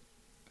Spezza.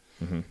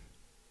 Mm-hmm.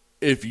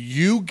 If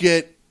you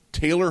get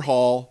Taylor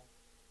Hall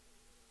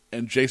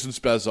and Jason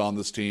Spezza on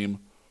this team,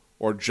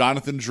 or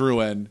Jonathan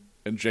Drouin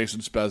and Jason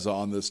Spezza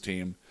on this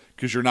team,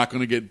 because you're not going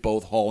to get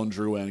both Hall and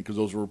Drouin because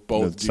those were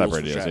both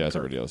separate deals. Yeah,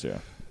 separate deals. Yeah,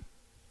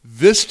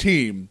 this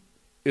team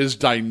is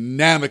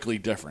dynamically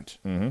different.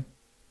 Mm-hmm.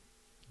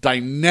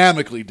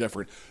 Dynamically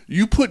different.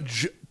 You put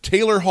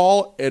Taylor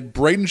Hall and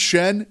Braden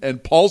Shen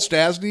and Paul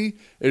Stastny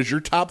as your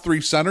top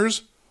 3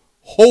 centers.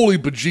 Holy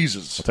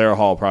bejesus! Well, Taylor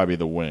Hall will probably be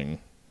the wing.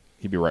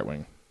 He'd be right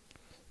wing.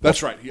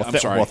 That's right. I'm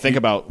sorry.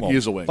 Well, he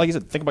is a wing. Like you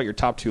said, think about your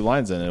top 2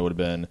 lines. Then it would have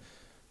been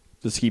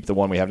just keep the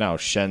one we have now: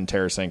 Shen,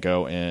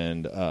 Tarasenko,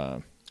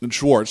 and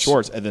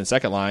Schwartz. And then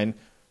second line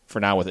for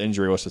now with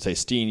injury was to say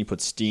Steen. You put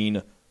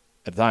Steen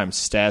at the time,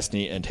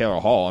 Stastny, and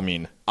Taylor Hall. I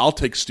mean, I'll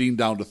take Steen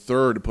down to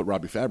 3rd and put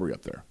Robbie Fabry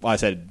up there. Well, I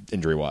said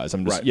injury wise.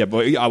 I'm just right. Yeah,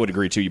 but I would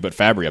agree too. You put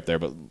Fabry up there,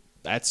 but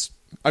that's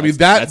a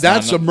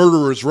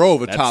murderer's row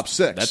of a top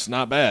 6. That's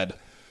not bad.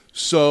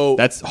 So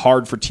that's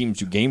hard for teams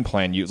to game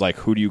plan. You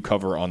who do you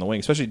cover on the wing,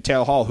 especially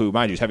Taylor Hall, who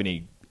mind you is having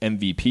a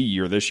MVP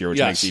year this year, which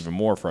makes it even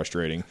more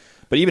frustrating.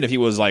 But even if he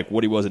was like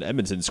what he was in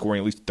Edmonton, scoring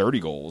at least 30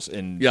 goals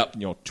and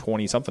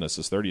 20 something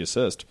assists, 30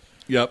 assists.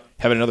 Yep.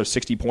 Having another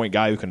 60-point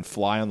guy who can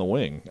fly on the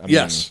wing.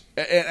 Yes,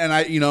 and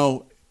I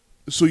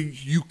so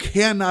you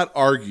cannot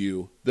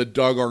argue that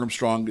Doug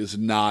Armstrong is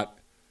not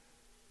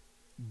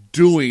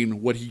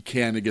doing what he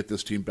can to get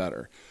this team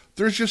better.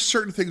 There's just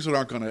certain things that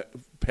aren't going to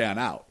pan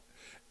out.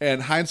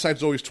 And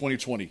hindsight's always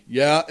 20/20.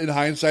 Yeah, in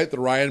hindsight, the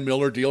Ryan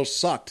Miller deal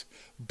sucked,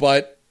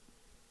 but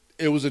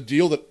it was a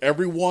deal that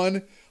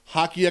everyone,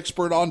 hockey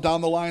expert on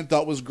down the line,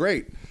 thought was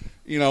great.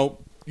 You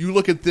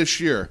look at this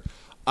year.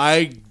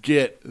 I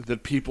get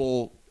that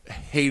people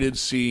hated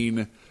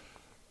seeing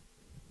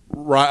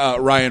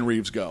Ryan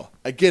Reeves go.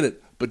 I get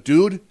it, but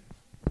dude,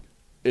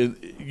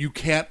 you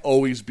can't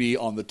always be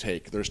on the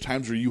take. There's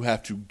times where you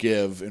have to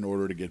give in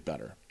order to get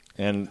better.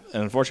 And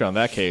unfortunately, on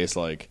that case,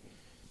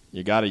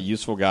 you got a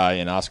useful guy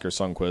in Oscar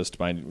Sundqvist.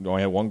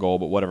 Only had 1 goal,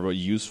 but whatever. But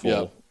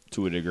useful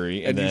to a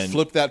degree. And then you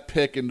flip that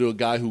pick into a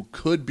guy who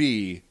could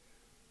be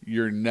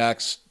your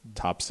next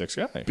top 6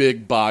 guy,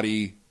 big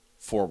body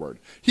forward.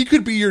 He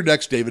could be your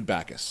next David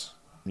Backes.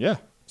 Yeah.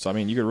 So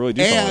you could really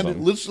do something with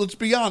him. And let's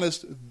be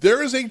honest.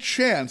 There is a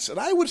chance, and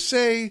I would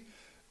say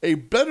a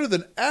better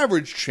than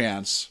average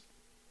chance,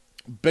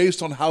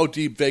 based on how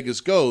deep Vegas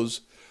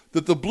goes,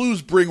 that the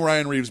Blues bring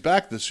Ryan Reeves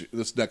back this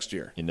next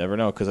year. You never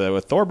know because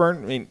with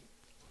Thorburn,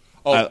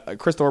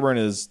 Chris Thorburn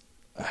is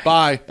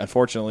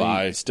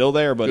unfortunately still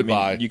there, but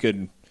you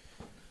could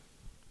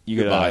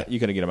get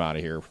him out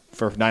of here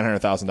for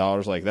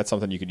 $900,000. That's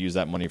something you could use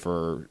that money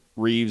for.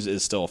 Reeves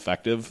is still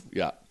effective,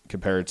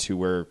 compared to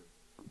where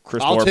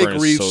Chris Thorburn is. I'll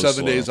take Reeves 7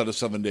 slow. days out of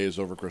 7 days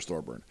over Chris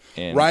Thorburn.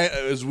 And Ryan,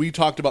 as we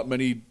talked about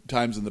many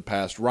times in the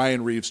past,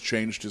 Ryan Reeves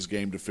changed his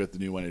game to fit the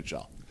new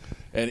NHL,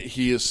 and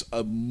he is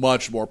a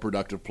much more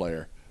productive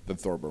player than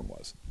Thorburn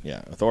was.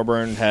 Yeah,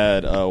 Thorburn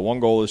had 1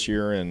 goal this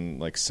year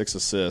and 6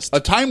 assists. A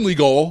timely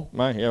goal.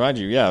 Mind you,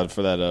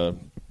 for that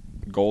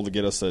goal to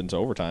get us into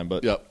overtime.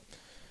 But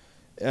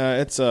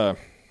it's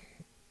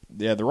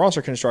the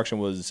roster construction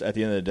was at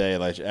the end of the day,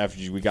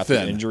 after we got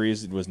the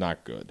injuries, it was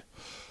not good.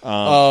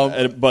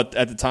 But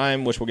at the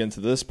time, which we'll get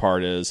into this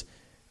part, is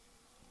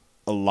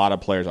a lot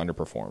of players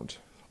underperformed.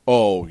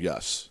 Oh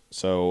yes.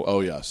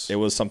 So it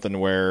was something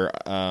where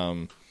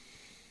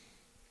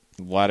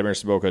Vladimir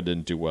Sobotka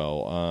didn't do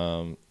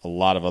well. A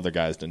lot of other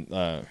guys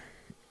didn't.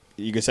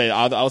 You could say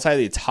outside of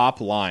the top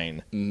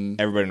line,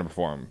 everybody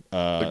underperformed.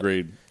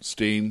 Agreed.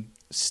 Steen,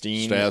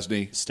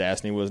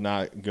 Stastny was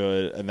not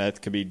good, and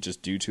that could be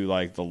just due to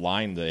the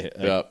line.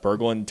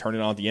 Berglund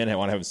turning on at the end,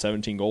 wound up having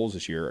 17 goals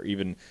this year,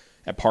 even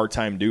at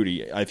part-time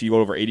duty. If you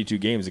go over 82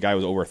 games, the guy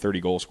was over a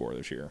 30-goal scorer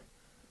this year.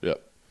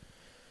 Yep.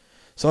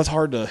 So it's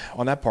hard to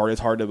on that part. It's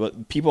hard to, but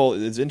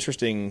it's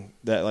interesting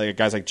that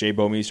guys like Jay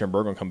Bouwmeester and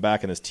Berglund come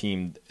back, and his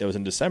team. It was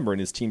in December, and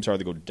his team started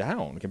to go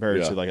down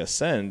compared to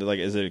ascend.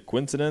 Is it a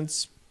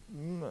coincidence?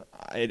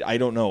 I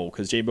don't know,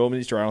 because Jay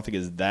Bouwmeester I don't think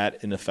is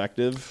that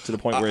ineffective to the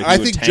point where I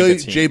think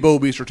Jay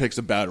Bouwmeester takes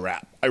a bad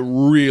rap. I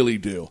really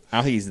do. I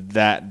don't think he's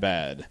that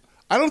bad.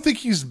 I don't think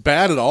he's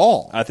bad at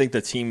all. I think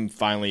the team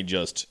finally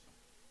just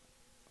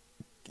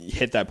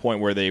hit that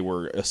point where they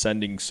were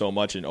ascending so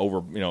much and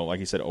over, like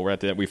you said, over at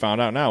the. We found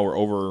out now we're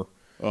over.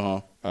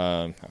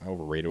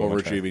 Overrated.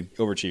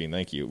 Overachieving,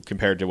 thank you,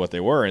 compared to what they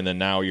were. And then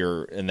now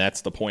and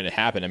that's the point it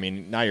happened. I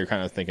mean, now you're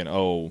kind of thinking,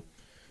 oh,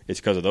 it's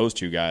because of those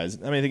two guys.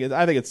 I mean,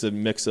 I think it's a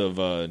mix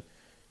of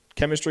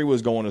chemistry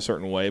was going a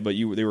certain way, but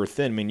they were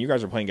thin. I mean, you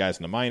guys are playing guys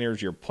in the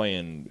minors. You're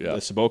playing,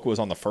 Soboka was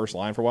on the first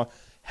line for a while.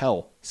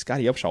 Hell,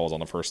 Scotty Upshaw was on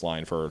the first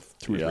line for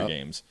 2 or 3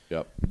 games.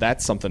 Yep.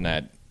 That's something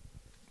that,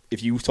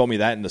 if you told me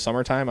that in the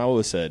summertime, I would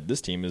have said, this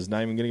team is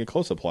not even going to get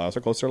close to the playoffs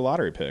or close to a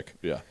lottery pick.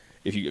 Yeah.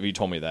 If you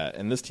told me that,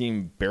 and this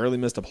team barely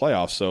missed the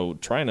playoffs, so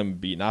trying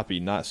to not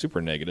be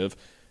super negative,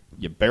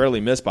 you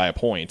barely missed by a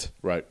point.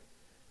 Right.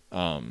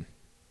 Mind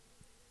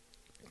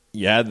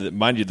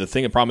you,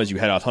 the problem is you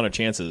had a ton of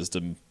chances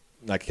to.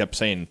 Like I kept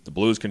saying, the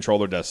Blues control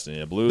their destiny.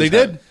 The Blues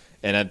did,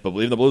 and I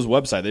believe the Blues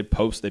website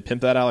they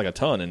pimp that out like a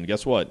ton. And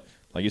guess what?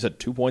 Like you said,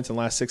 2 points in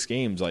the last 6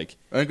 games. Like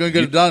ain't gonna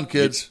get it done,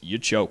 kids. You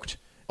choked.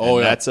 Oh,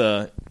 and that's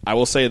I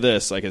will say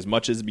this: like as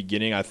much as the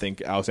beginning, I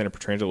think Alexander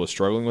Pietrangelo was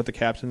struggling with the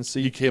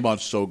captaincy. He came on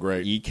so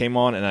great. He came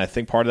on, and I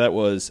think part of that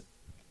was,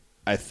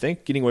 I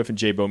think getting away from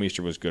Jay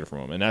Bouwmeester was good for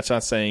him. And that's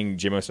not saying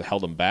Jay Bouwmeester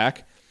held him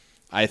back.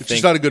 It's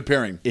just not a good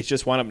pairing. It's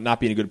just wound up not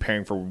being a good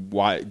pairing for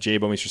why Jay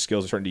Bouwmeester's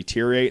skills are starting to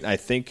deteriorate. And I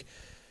think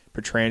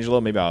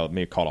Pietrangelo,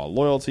 maybe call it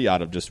loyalty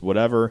out of just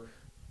whatever,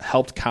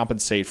 helped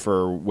compensate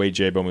for way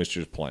Jay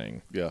Bouwmeester's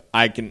playing. Yeah,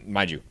 I can,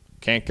 mind you,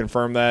 can't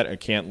confirm that. I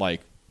can't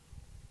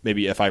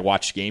maybe if I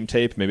watch game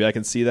tape, maybe I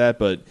can see that.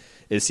 But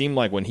it seemed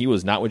like when he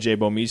was not with Jay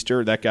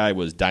Bouwmeester, that guy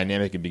was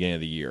dynamic at the beginning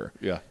of the year.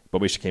 Yeah,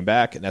 Bouwmeester came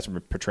back, and that's when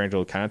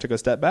Pietrangelo kind of took a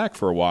step back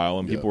for a while,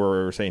 and people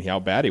were saying how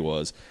bad he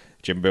was.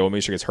 Jay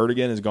Bouwmeester gets hurt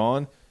again, is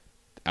gone.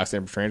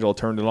 Alexander Pietrangelo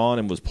turned it on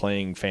and was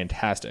playing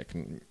fantastic.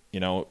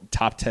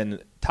 Top 10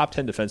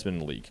 defenseman in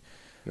the league.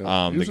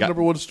 Yeah. He was the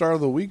number 1 star of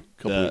the week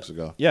a couple weeks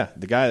ago. Yeah,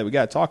 the guy that we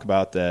got to talk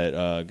about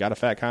that got a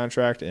fat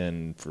contract,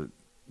 and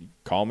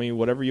call me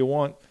whatever you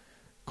want.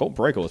 Colton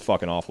Parayko was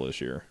fucking awful this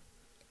year.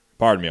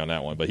 Pardon me on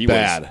that one, but he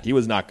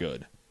was not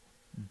good.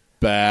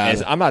 Bad.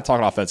 And I'm not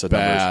talking offensive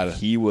numbers.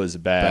 He was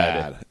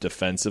bad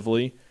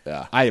defensively.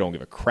 Yeah. I don't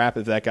give a crap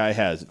if that guy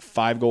has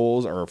 5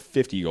 goals or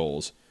 50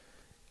 goals.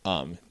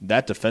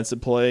 That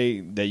defensive play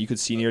that you could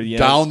see near the end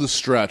down the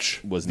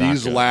stretch was not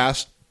these good.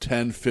 Last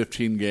 10,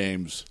 15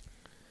 games.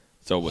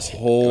 So was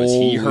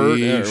he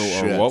hurt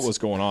or what was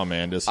going on,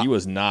 man? He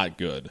was not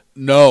good.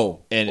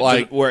 No, and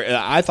where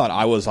I thought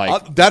I was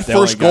like that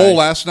first goal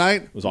last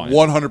night was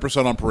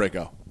 100% on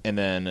Parayko. And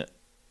then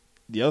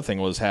the other thing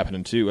was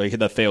happening too. Like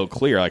the failed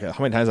clear. Like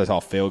how many times I saw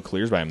failed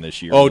clears by him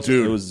this year?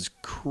 Dude, it was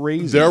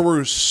crazy. There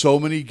were so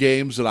many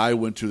games that I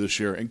went to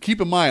this year, and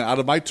keep in mind, out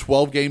of my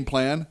 12-game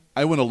plan,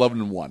 I went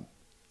 11-1.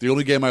 The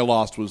only game I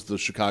lost was the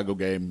Chicago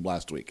game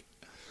last week.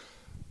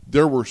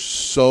 There were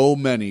so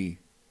many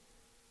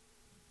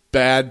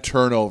bad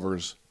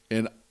turnovers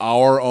in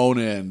our own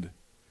end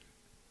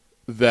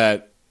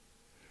that.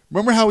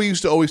 Remember how we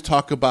used to always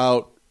talk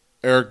about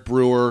Eric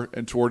Brewer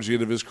and towards the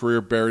end of his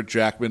career, Barrett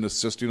Jackman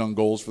assisting on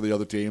goals for the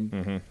other team?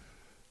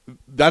 Mm-hmm.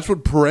 That's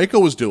what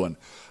Parayko was doing.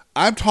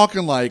 I'm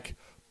talking like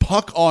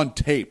puck on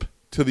tape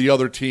to the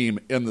other team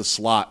in the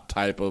slot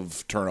type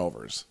of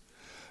turnovers.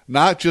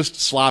 Not just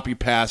sloppy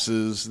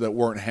passes that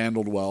weren't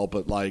handled well,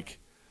 but like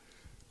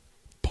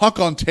puck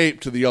on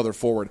tape to the other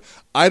forward.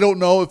 I don't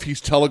know if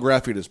he's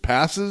telegraphing his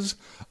passes.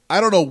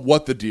 I don't know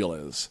what the deal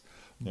is.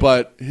 Yeah.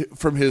 But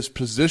from his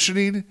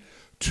positioning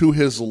to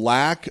his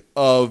lack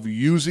of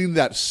using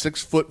that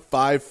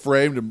 6'5"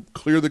 frame to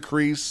clear the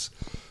crease,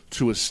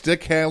 to his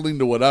stick handling,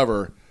 to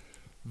whatever,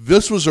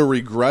 this was a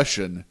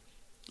regression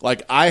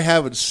like I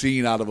haven't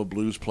seen out of a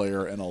Blues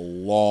player in a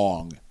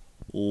long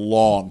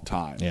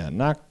time. Yeah,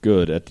 not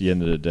good at the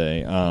end of the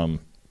day.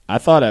 I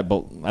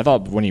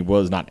thought when he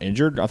was not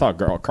injured, I thought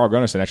Carl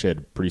Gunnarsson actually had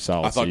a pretty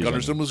solid season. I thought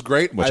Gunnarsson was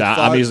great. Which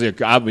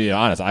I'll be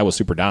honest, I was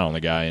super down on the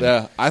guy.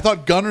 Yeah, I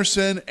thought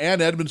Gunnarsson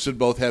and Edmondson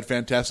both had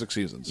fantastic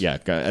seasons. Yeah,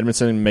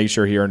 Edmondson made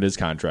sure he earned his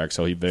contract,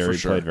 so he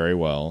played very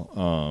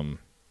well.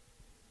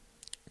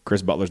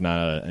 Chris Butler's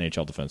not an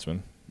NHL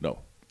defenseman. No.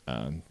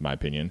 In my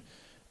opinion.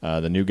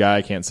 The new guy,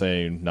 I can't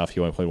say enough. He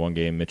only played 1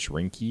 game. Mitch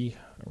Rinke,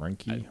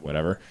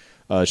 whatever.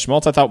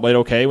 Schmaltz, I thought played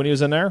okay when he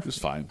was in there.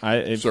 Just fine.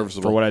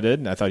 Serviceable. For what I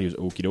did, I thought he was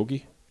okie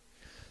dokie.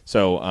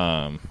 So,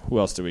 who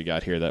else do we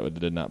got here that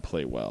did not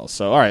play well?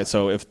 So, all right.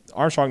 So, if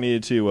Armstrong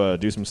needed to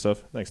do some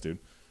stuff, thanks, dude.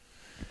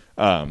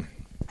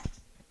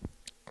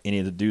 He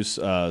needed to do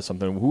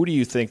something. Who do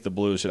you think the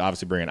Blues should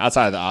obviously bring in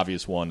outside of the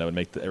obvious one that would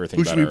make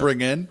everything better? Who should we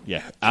bring in?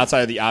 Yeah,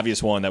 outside of the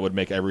obvious one that would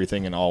make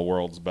everything in all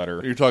worlds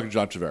better. You're talking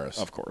John Tavares,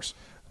 of course.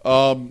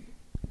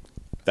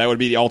 That would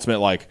be the ultimate.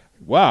 Like,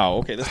 wow,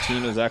 okay, this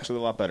team is actually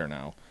a lot better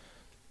now.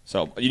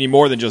 So you need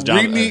more than just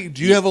John. Do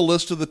you have a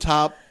list of the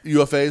top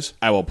UFAs?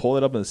 I will pull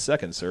it up in a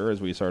second, sir,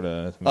 as we start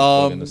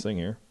plug in this thing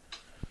here.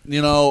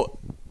 You know,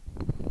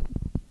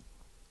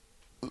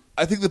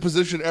 I think the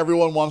position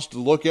everyone wants to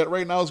look at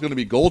right now is going to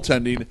be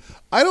goaltending.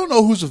 I don't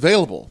know who's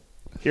available.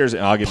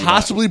 I'll give you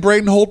possibly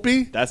Braden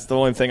Holtby. That's the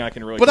only thing I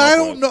can really. But I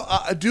don't know,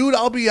 dude.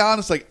 I'll be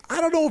honest. Like, I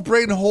don't know if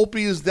Braden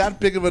Holtby is that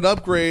big of an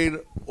upgrade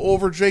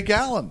over Jake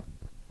Allen.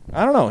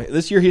 I don't know.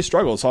 This year he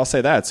struggled, so I'll say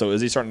that. So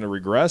is he starting to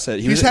regress?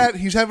 He's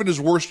having his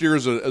worst year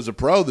as a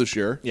pro this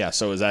year. Yeah.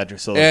 So is that?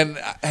 So and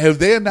have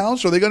they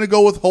announced? Are they going to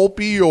go with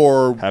Holtby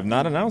or have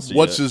not announced?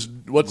 What's yet.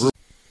 What's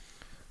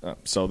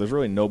so there's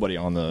really nobody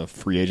on the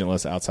free agent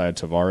list outside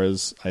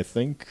Tavares. I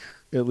think.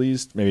 At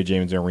least maybe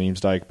James Van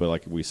Riemsdyk, but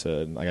like we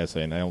said, like I was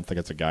saying, I don't think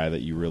it's a guy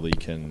that you really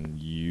can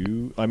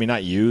use. I mean,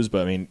 not use,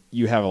 but I mean,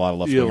 you have a lot of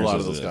left wingers. You have a lot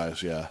of those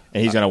guys, yeah.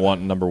 And he's going to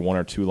want number 1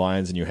 or 2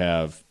 lines, and you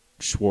have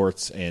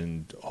Schwartz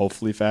and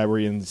hopefully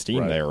Fabry and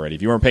Steen there already.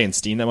 If you weren't paying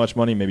Steen that much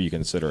money, maybe you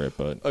consider it.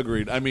 But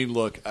agreed. I mean,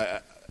 look,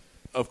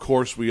 of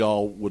course, we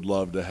all would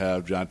love to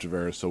have John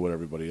Tavares, so would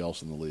everybody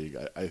else in the league.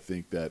 I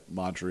think that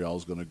Montreal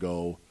is going to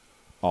go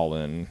all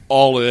in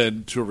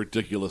to a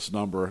ridiculous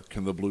number.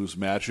 Can the Blues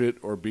match it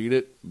or beat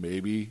it?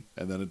 Maybe.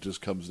 And then it just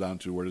comes down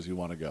to where does he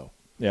want to go.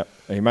 Yeah,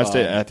 he might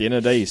stay. At the end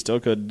of the day, he still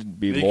could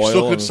be loyal. He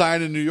still could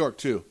sign in New York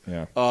too.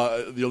 Yeah.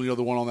 The only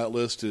other one on that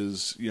list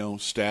is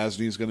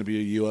Stasny is going to be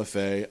a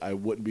UFA. I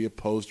wouldn't be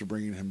opposed to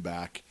bringing him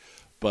back,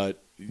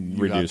 but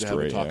you have to have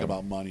a talk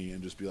about money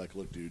and just be like,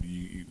 look, dude,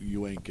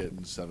 you ain't getting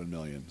 $7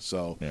 million.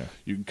 So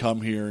you can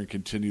come here and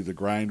continue the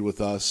grind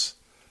with us.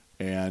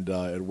 And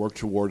work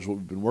towards what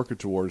we've been working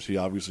towards. He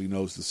obviously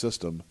knows the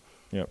system.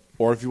 Yep.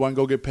 Or if you want to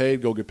go get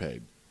paid, go get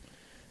paid.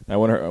 I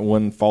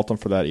wouldn't fault him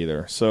for that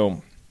either.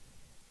 So,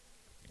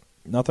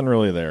 nothing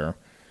really there.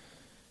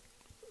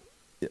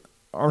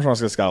 Armstrong's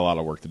just got a lot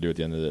of work to do at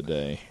the end of the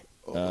day.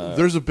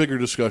 There's a bigger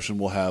discussion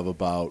we'll have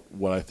about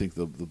what I think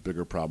the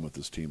bigger problem with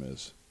this team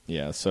is.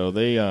 Yeah, so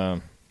they,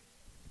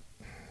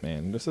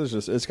 this is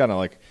just, it's kind of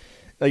like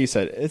you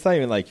said, it's not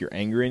even like you're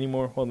angry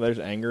anymore. Well, there's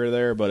anger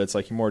there, but it's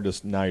like you're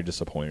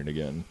disappointed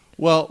again.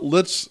 Well,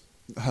 let's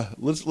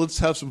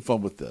have some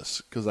fun with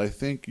this because I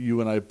think you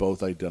and I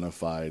both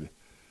identified,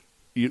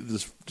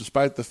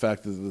 despite the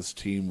fact that this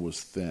team was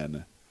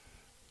thin,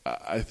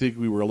 I think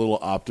we were a little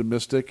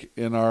optimistic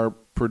in our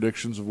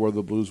predictions of where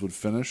the Blues would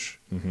finish.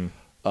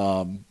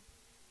 Mm-hmm.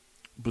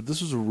 But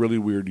this was a really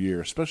weird year,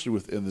 especially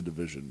within the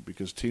division,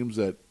 because teams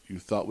that you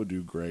thought would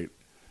do great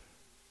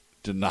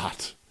did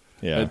not.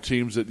 Yeah. And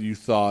teams that you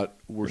thought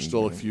were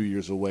still a few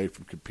years away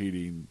from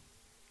competing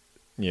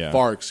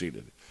far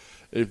exceeded.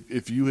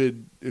 If you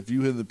had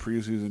in the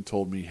preseason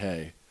told me,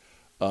 hey,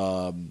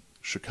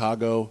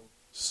 Chicago,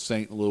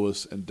 St.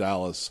 Louis, and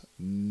Dallas,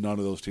 none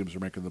of those teams are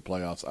making the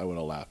playoffs, I would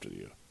have laughed at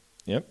you.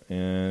 Yep.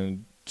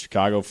 And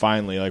Chicago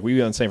finally, like we've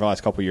been saying for the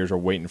last couple of years, we're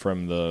waiting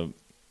from in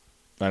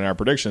our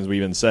predictions, we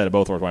even said,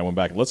 both of us, when I went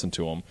back and listened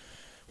to them,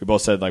 we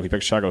both said, like, we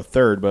picked Chicago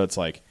third, but it's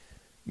like,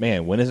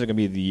 man, when is it going to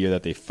be the year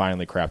that they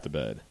finally crap the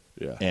bed?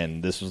 Yeah.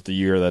 And this was the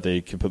year that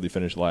they completely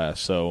finished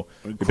last. So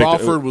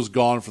Crawford was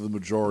gone for the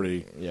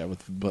majority. Yeah,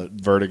 but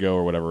vertigo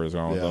or whatever is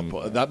wrong with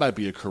them. That might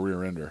be a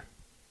career ender.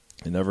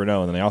 You never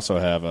know. And then they also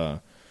have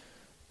the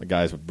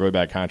guys with really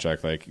bad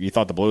contracts. Like, you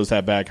thought the Blues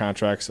had bad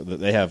contracts.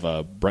 They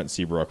have Brent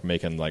Seabrook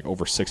making like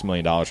over $6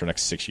 million for the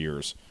next 6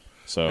 years.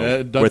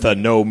 So with a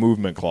no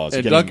movement clause.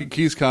 And Duncan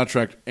Keith's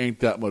contract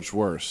ain't that much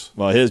worse.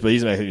 Well,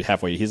 he's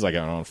halfway. He's like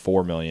around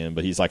 $4 million,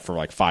 but he's like for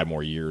like 5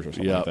 more years or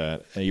something like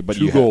that. But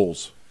 2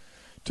 goals.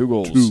 2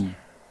 goals. 2.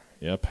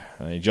 Yep.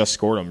 And he just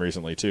scored them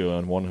recently, too,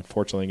 and one,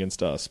 unfortunately,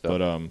 against us. Yep.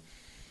 But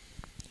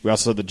we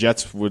also said the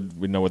Jets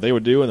would know what they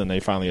would do, and then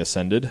they finally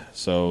ascended.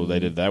 So they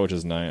did that, which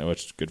is nice,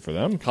 which is good for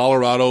them.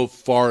 Colorado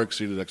far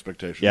exceeded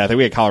expectations. Yeah, I think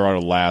we had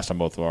Colorado last on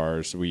both of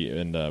ours. We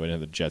didn't have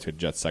the Jets. We had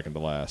Jets second to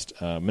last.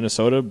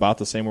 Minnesota, about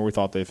the same where we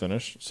thought they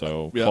finished,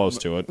 so close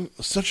to it.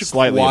 Such a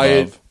slightly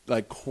quiet, above.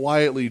 Like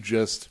quietly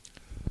just,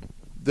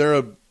 they're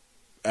a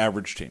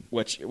average team.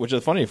 Which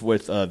is funny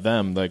with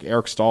them. Like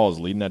Eric Stahl is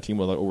leading that team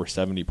with like over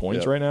 70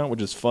 points right now,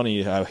 which is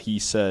funny how he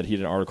said he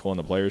did an article in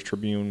the Players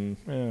Tribune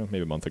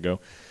maybe a month ago.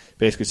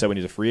 Basically said when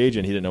he's a free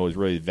agent, he didn't know what his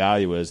really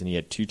value is, and he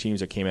had 2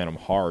 teams that came at him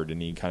hard,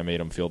 and he kind of made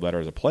him feel better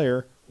as a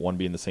player, one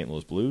being the St.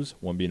 Louis Blues,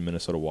 one being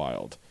Minnesota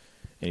Wild.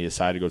 And he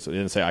decided to go to – he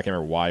didn't say – I can't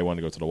remember why he wanted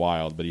to go to the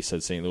Wild, but he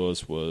said St.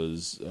 Louis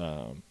was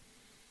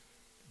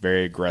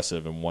very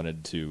aggressive and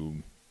wanted to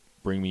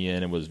bring me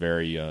in and was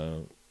very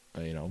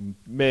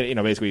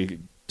basically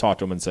talked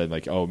to him and said,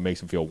 like, oh, it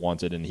makes him feel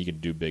wanted and he could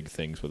do big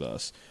things with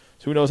us.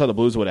 So who knows how the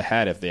Blues would have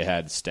had if they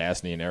had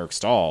Stastny and Eric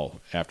Stahl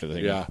after the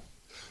thing. Yeah.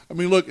 I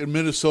mean, look, in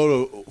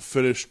Minnesota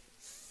finished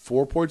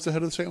 4 points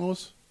ahead of St.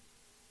 Louis?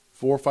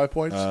 4 or 5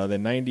 points? They're at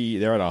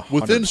 100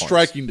 within points.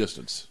 Striking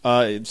distance.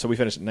 So we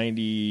finished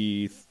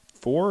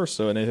 94,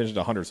 and they finished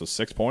 100, so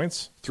 6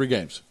 points. 3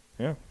 games.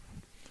 Yeah.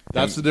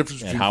 That's the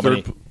difference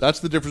between that's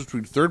the difference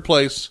between third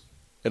place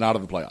and out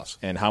of the playoffs.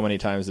 And how many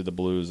times did the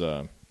Blues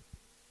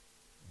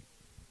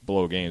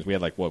blow games? We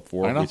had like 4?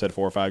 We said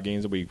 4 or 5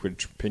 games that we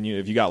could pin you.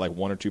 If you got like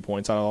 1 or 2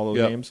 points out of all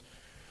those games,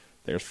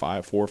 there's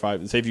 4 or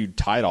 5. Say if you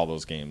tied all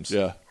those games,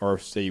 or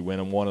say you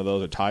win in one of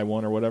those or tie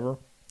one or whatever,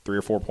 3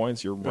 or 4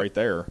 points, you're right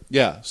there.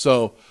 Yeah.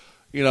 So,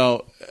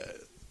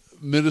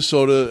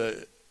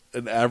 Minnesota,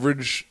 an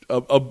average,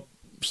 a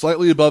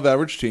slightly above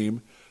average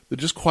team that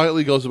just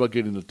quietly goes about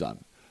getting it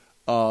done.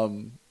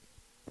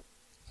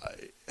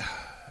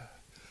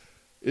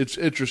 It's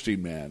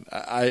interesting, man.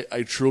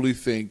 I truly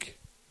think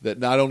that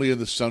not only in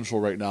the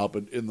Central right now,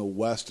 but in the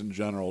West in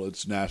general,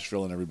 it's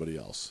Nashville and everybody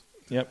else.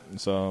 Yep.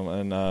 So,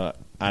 and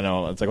I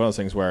know it's like one of those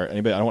things where I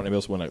don't want anybody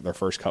else to win their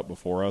first cup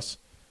before us.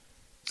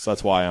 So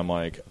that's why I'm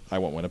like, I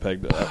want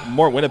Winnipeg.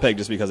 More Winnipeg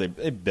just because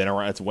they've been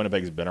around.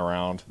 Winnipeg's been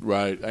around.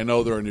 Right. I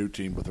know they're a new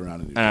team, but they're not a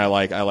new team. And I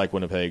like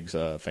Winnipeg's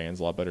fans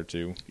a lot better,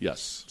 too.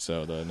 Yes.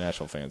 So the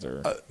Nashville fans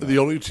are... the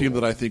only team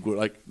that I think would...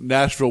 Like,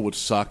 Nashville would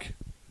suck.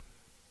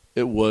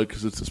 It would,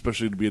 because it's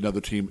especially to be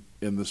another team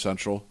in the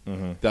Central.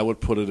 Mm-hmm. That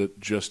would put it at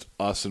just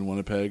us and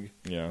Winnipeg.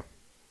 Yeah.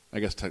 I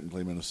guess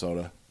technically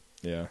Minnesota.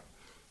 Yeah.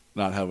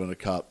 Not having a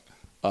cup.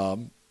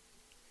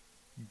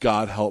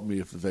 God help me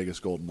if the Vegas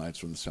Golden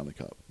Knights win the Stanley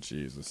Cup.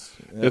 Jesus.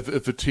 Yeah.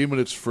 If a team in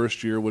its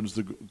first year wins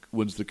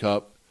the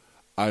cup,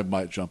 I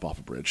might jump off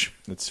a bridge.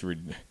 It's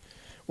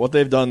what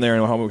they've done there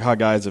and how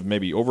guys have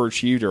maybe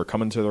overachieved or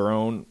come into their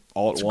own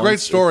all at once. It's a great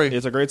story.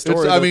 It's a great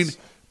story. I mean,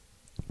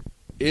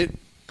 it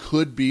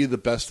could be the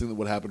best thing that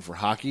would happen for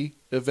hockey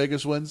if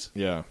Vegas wins.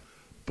 Yeah.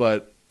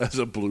 But as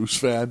a Blues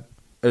fan,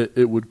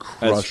 it would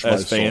crush my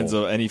as fans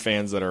soul. of any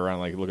fans that are around,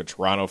 like look at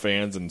Toronto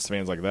fans and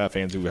fans like that,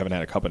 fans who haven't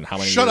had a cup in how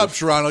many years? Shut up,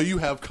 Toronto. You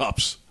have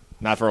cups.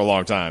 Not for a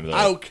long time, though.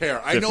 I don't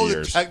care. I know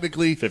that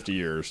technically 50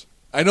 years.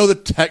 I know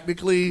that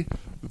technically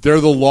they're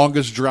the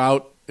longest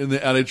drought in the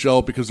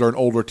NHL because they're an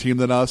older team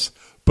than us,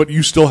 but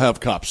you still have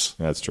cups.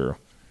 That's true.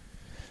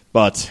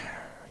 But,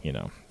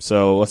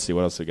 so let's see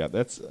what else we got.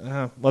 Let's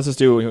just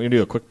do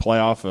a quick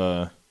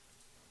playoff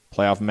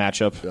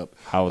matchup. Yep.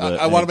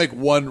 I want to make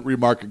one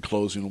remark in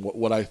closing on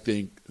what I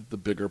think the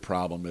bigger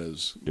problem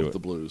is with the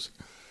Blues.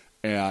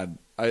 And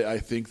I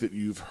think that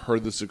you've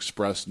heard this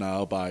expressed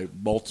now by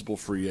multiple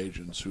free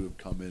agents who have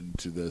come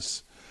into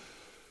this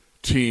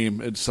team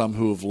and some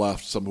who have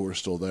left, some who are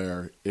still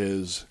there,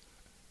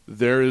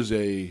 there is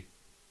a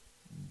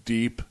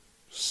deep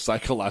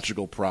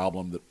psychological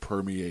problem that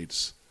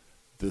permeates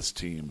this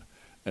team.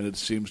 And it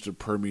seems to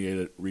permeate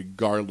it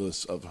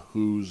regardless of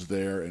who's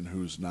there and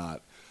who's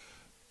not.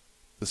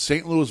 The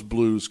St. Louis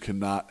Blues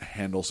cannot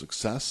handle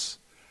success,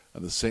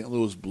 and the St.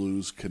 Louis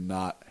Blues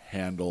cannot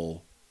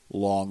handle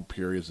long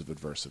periods of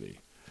adversity.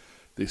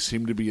 They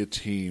seem to be a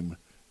team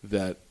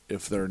that,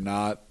 if they're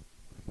not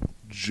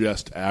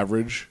just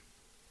average,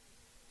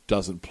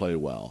 doesn't play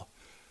well.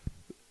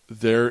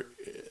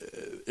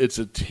 It's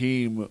a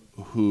team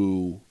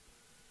who,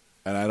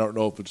 and I don't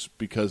know if it's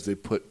because they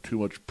put too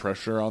much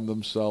pressure on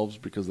themselves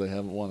because they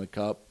haven't won a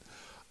cup.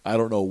 I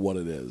don't know what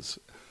it is,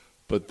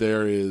 but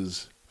there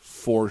is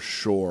for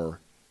sure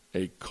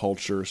a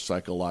culture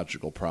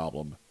psychological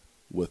problem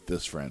with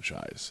this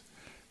franchise.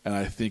 And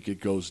I think it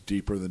goes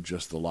deeper than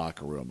just the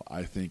locker room.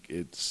 I think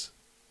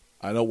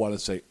I don't want to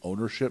say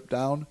ownership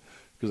down,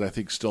 because I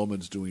think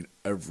Stillman's doing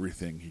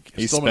everything he can.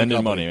 He's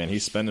spending money, man.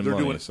 He's spending money.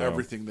 They're doing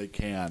everything they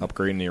can.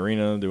 Upgrading the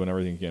arena, doing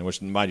everything he can,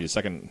 which, mind you, the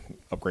second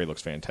upgrade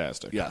looks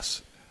fantastic.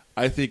 Yes.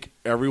 I think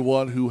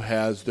everyone who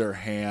has their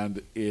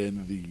hand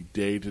in the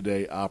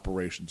day-to-day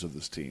operations of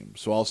this team,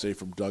 so I'll say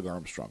from Doug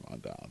Armstrong on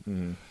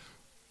down,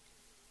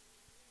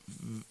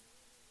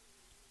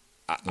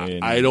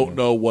 I don't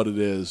know what it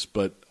is,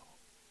 but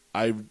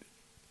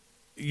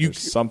there's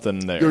something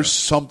there. There's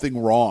something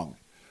wrong.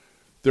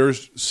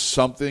 There's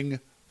something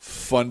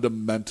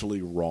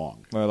fundamentally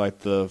wrong. Like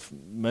the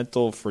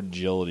mental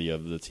fragility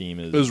of the team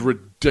is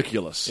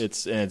ridiculous.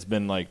 It's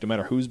been like, no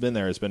matter who's been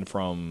there, it's been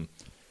from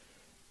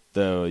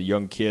the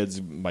young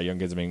kids. By young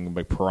kids, I mean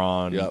like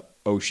Perron,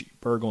 Oshie,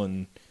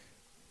 Berglund,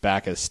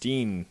 Baca,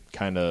 Steen,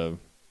 kind of.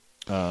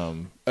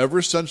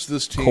 Ever since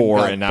this team core,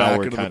 got and now back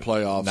we're into the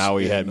playoffs, now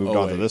we had moved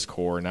on to this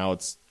core. Now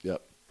it's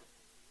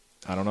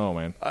I don't know,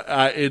 man.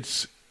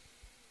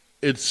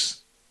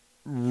 It's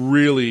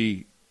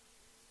really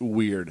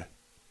weird.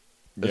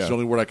 That's the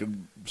only word I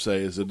can say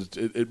is that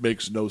it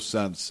makes no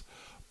sense,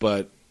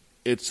 but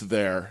it's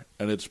there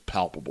and it's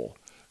palpable,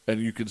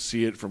 and you can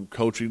see it from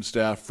coaching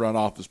staff, front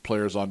office,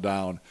 players on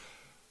down.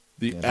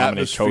 The atmosphere, how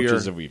many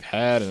coaches that we've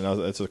had, and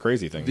it's a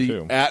crazy thing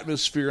too. The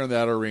atmosphere in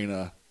that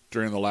arena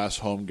during the last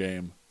home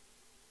game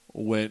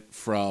went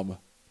from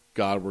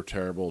God, we're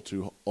terrible,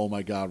 to oh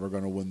my God, we're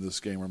going to win this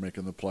game, we're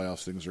making the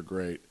playoffs, things are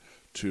great,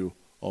 to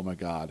oh my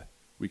God,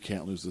 we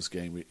can't lose this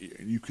game.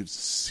 You could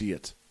see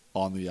it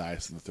on the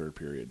ice in the third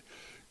period.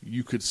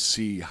 You could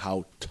see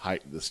how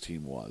tight this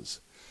team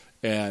was.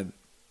 And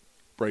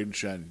Brayden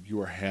Schenn,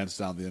 you are hands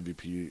down the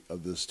MVP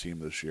of this team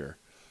this year,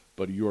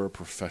 but you are a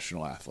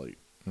professional athlete.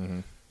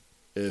 Mm-hmm.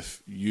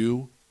 If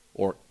you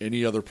or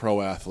any other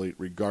pro athlete,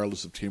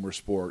 regardless of team or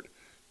sport,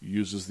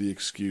 uses the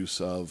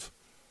excuse of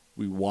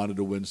we wanted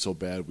to win so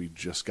bad we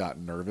just got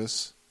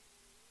nervous,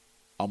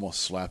 I'm going to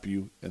slap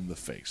you in the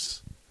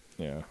face.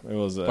 Yeah, it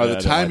was. By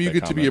the time you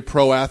get to be a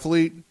pro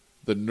athlete,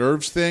 the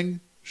nerves thing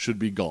should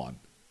be gone.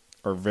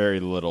 Or very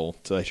little.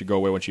 So they should go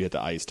away once you hit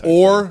the ice.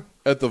 Or,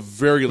 at the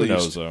very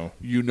least, knows,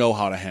 you know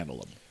how to handle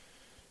them.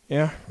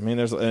 Yeah, I mean,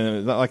 there's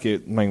not like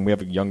we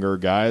have younger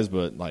guys,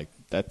 but like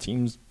that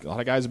team's a lot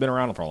of guys have been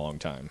around for a long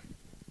time.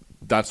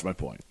 That's my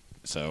point.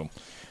 So,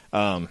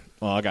 I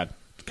got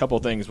a couple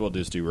of things we'll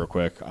just do real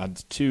quick.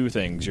 Two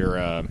things.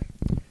 You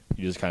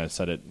just kind of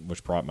said it,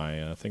 which brought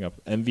my thing up.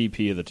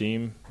 MVP of the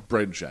team,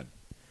 Braden Shen.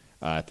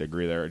 I have to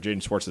agree there.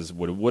 Jaden Schwartz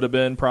would have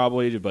been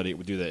probably, but it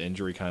would do the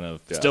injury kind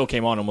of still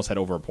came on, almost had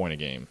over a point a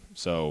game.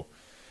 So,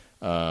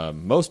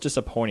 most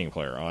disappointing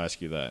player, I'll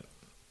ask you that.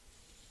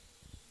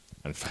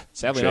 And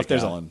sadly enough,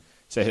 there's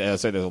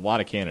there's a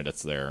lot of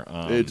candidates there.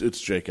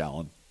 It's Jake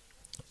Allen.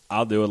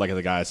 I'll do it like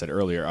the guy I said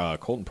earlier.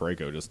 Colton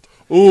Parayko just.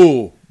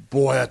 Ooh,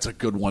 boy, that's a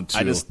good one too.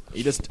 I'm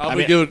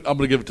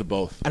gonna give it to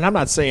both. And I'm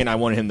not saying I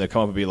want him to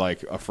come up and be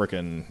like a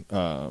freaking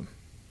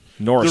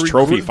Norris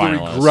Trophy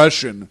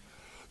finalist.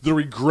 The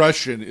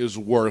regression is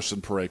worse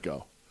than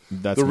Parayko.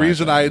 The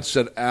reason I had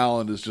said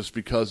Allen is just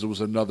because it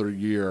was another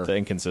year. The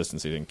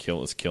inconsistency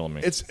is killing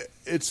me. It's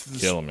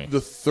killing me.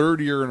 The third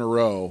year in a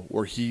row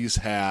where he's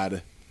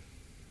had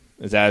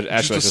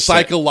just a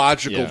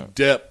psychological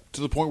dip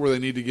to the point where they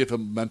need to give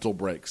him mental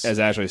breaks. As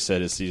Ashley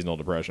said, is seasonal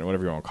depression,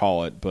 whatever you want to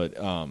call it. But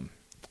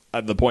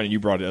the point that you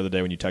brought the other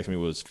day when you texted me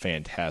was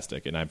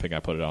fantastic, and I think I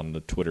put it on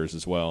the Twitters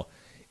as well.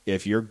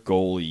 If your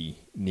goalie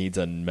needs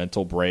a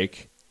mental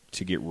break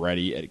to get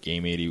ready at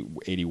game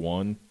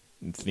 81,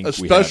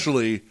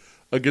 especially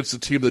against a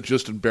team that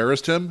just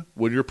embarrassed him,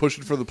 when you're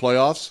pushing for the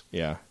playoffs,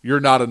 you're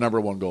not a number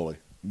one goalie.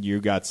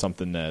 You got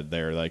something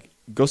there. Like,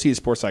 go see a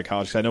sports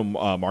psychologist. I know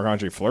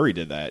Marc-Andre Fleury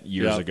did that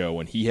years ago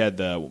when he had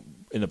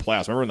in the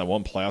playoffs. Remember in the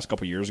one playoffs a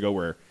couple years ago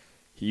where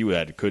he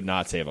could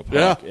not save a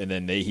puck, and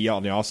then in the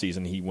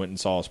offseason he went and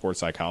saw a sports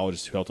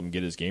psychologist who helped him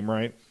get his game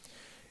right.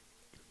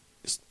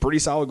 It's a pretty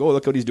solid goal.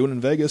 Look what he's doing in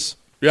Vegas.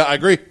 Yeah, I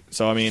agree.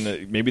 So I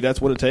mean, maybe that's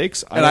what it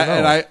takes. I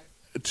know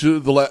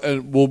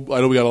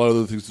we got a lot of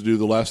other things to do.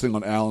 The last thing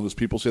on Allen is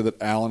people say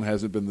that Allen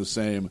hasn't been the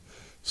same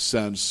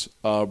since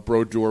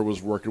Brodeur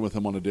was working with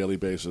him on a daily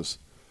basis.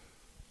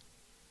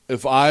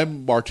 If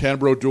I'm Martin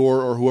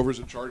Brodeur or whoever's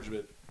in charge of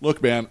it,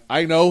 look, man,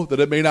 I know that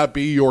it may not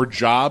be your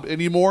job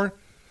anymore.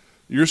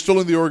 You're still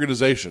in the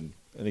organization.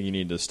 I think you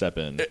need to step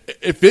in.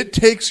 If it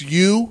takes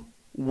you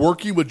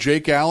working with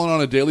Jake Allen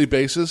on a daily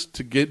basis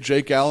to get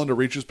Jake Allen to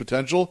reach his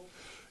potential,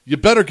 you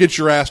better get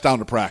your ass down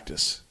to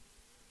practice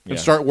and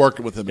start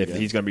working with him if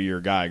again. He's going to be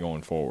your guy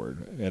going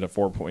forward at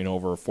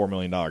over a $4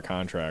 million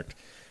contract.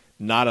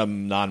 Not a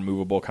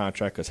non-movable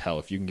contract, because, hell,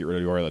 if you can get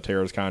rid of Yoel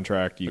Laterra's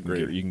contract, you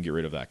can get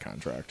rid of that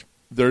contract.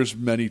 There's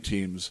many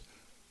teams,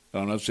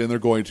 I'm not saying they're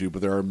going to,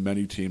 but there are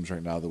many teams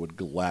right now that would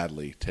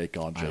gladly take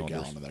on Jake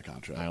Allen in that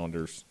contract.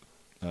 Islanders,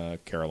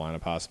 Carolina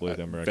possibly.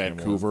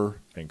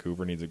 Vancouver.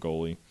 Vancouver needs a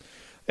goalie.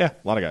 Yeah,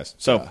 a lot of guys.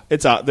 So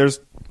it's out. There's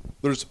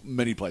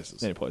many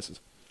places.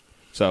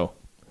 So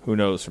who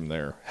knows from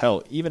there?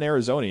 Hell, even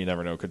Arizona, you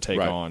never know, could take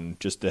on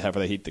just to have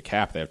they heat the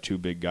cap. They have two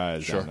big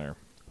guys down there.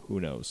 Who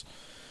knows?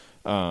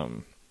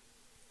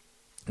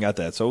 Got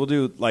that. So we'll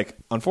do,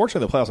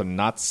 unfortunately, the playoffs are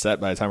not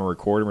set by the time we're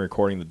recording. We're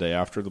recording the day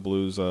after the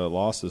Blues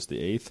loss is the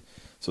 8th.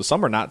 So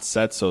some are not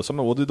set. So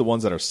we'll do the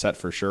ones that are set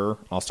for sure.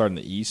 I'll start in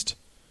the East.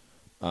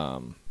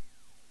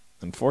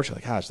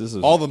 Unfortunately, gosh, this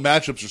is... All the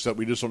matchups are set.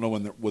 We just don't know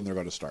when they're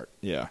going to start.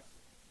 Yeah.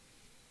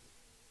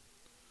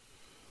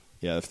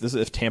 Yeah,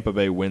 if Tampa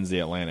Bay wins the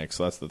Atlantic,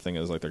 so that's the thing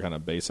is they're kind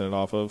of basing it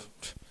off of.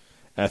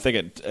 And I think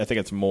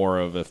it's more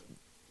of if...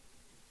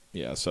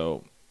 Yeah,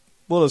 so...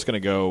 We're just going to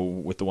go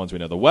with the ones we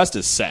know. The West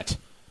is set.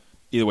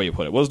 Either way you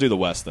put it. We'll just do the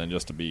West then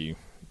just to get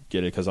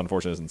it because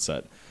unfortunately it isn't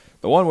set.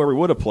 The one where we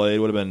would have played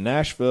would have been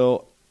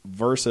Nashville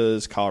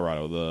versus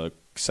Colorado. The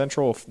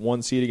Central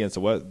 1 seed against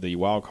the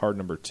wild card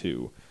number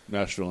 2.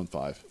 Nashville in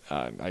 5.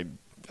 I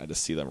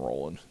just see them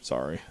rolling.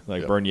 Sorry.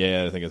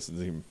 Bernier, I think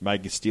he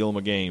might steal them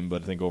a game,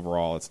 but I think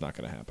overall it's not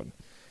going to happen.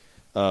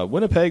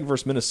 Winnipeg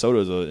versus Minnesota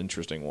is an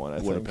interesting one, I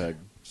think. Winnipeg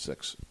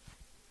 6.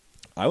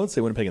 I would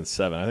say Winnipeg in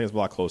 7. I think it's a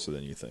lot closer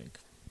than you think.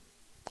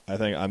 I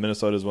think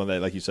Minnesota is one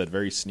that, like you said,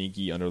 very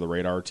sneaky, under the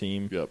radar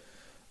team. Yep.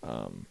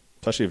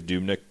 Especially if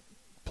Dubnyk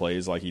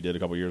plays like he did a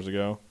couple years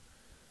ago.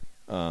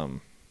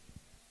 And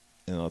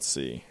let's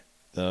see,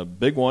 the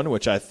big one,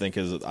 which I think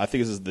this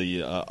is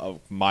the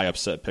my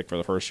upset pick for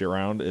the first year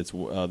round. It's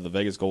the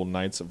Vegas Golden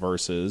Knights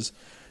versus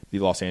the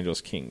Los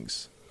Angeles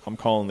Kings. I'm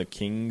calling the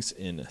Kings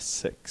in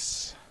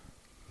 6.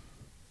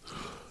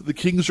 The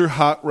Kings are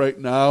hot right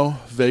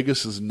now.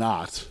 Vegas is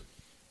not.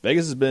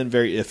 Vegas has been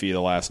very iffy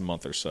the last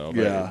month or so.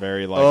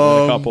 Very win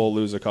a couple,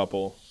 lose a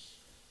couple.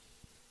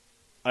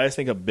 I just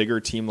think a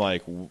bigger team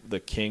like the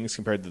Kings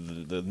compared to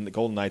the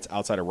Golden Knights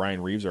outside of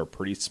Ryan Reeves are a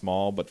pretty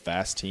small but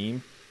fast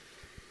team,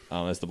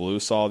 as the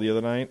Blues saw the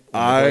other night.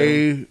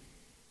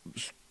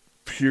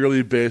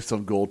 Purely based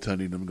on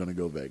goaltending, I'm going to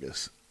go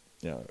Vegas.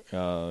 Yeah,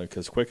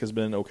 because Quick has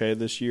been okay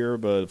this year,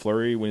 but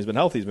Fleury, when he's been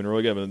healthy, he's been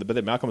really good. But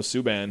then Malcolm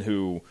Subban,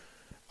 who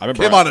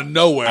came out of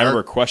nowhere. I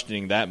remember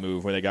questioning that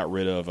move when they got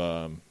rid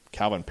of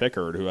Calvin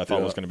Pickard, who I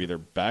thought was going to be their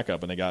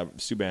backup, and they got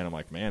Subban. I'm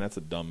like, man, that's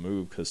a dumb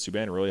move because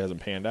Subban really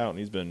hasn't panned out, and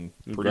he's been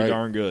pretty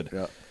darn good.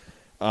 Yeah.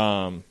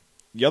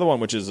 The other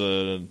one, which is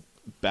a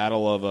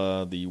battle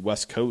of the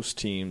West Coast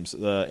teams,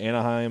 the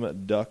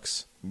Anaheim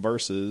Ducks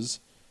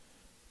versus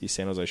the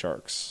San Jose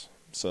Sharks.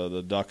 So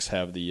the Ducks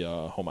have the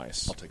home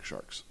ice. I'll take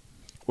Sharks.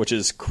 Which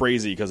is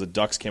crazy because the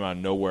Ducks came out of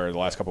nowhere the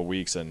last couple of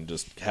weeks and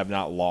just have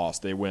not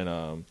lost. They win.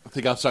 I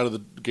think outside of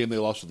the game they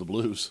lost to the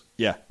Blues.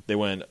 Yeah, they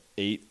went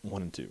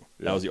 8-1-2. Yeah.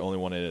 That was the only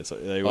one they did. So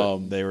they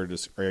were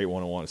just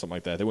 8-1-1 something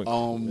like that. They went.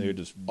 They were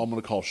just. I'm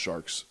going to call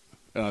Sharks,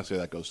 and I say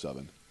that goes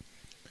 7.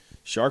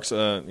 Sharks,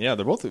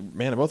 they're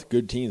both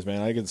good teams,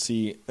 man. I can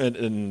see,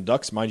 and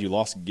Ducks, mind you,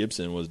 lost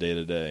Gibson was day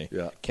to day.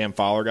 Yeah, Cam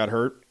Fowler got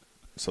hurt,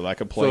 so that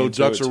could play. So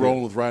Ducks are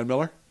rolling with Ryan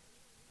Miller.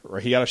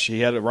 He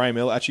had a Ryan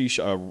Miller, actually,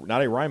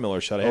 not a Ryan Miller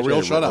shutout, a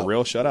real shutout, a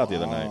real shutout the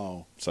other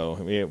night. So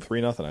we had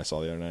 3-0. I saw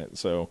the other night.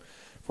 So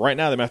for right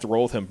now, they might have to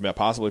roll with him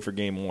possibly for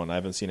game 1. I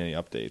haven't seen any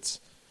updates,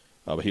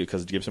 but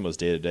because Gibson was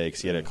day to day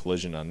because he had a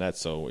collision on net,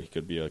 so he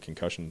could be a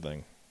concussion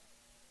thing.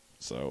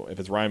 So if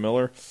it's Ryan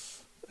Miller.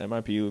 It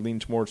might be leaning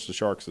towards the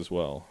Sharks as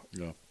well.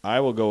 Yeah,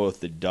 I will go with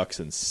the Ducks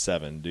in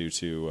 7 due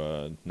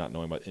to not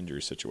knowing about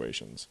injury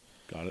situations.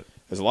 Got it.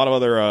 There's a lot of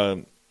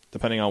other,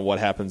 depending on what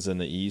happens in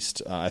the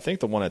East. I think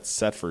the one that's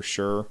set for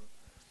sure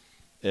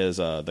is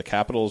the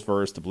Capitals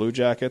versus the Blue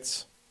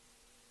Jackets,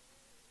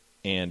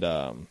 and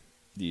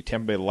the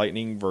Tampa Bay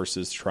Lightning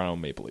versus Toronto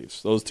Maple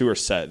Leafs. Those two are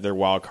set. Their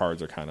wild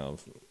cards are kind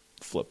of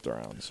flipped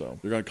around. So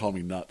you're going to call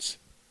me nuts.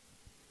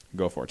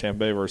 Go for it. Tampa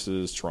Bay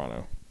versus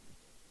Toronto.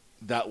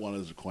 That one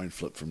is a coin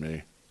flip for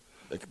me.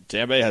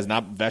 Tampa Bay has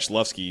not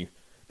Vasilevsky,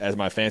 as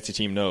my fantasy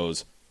team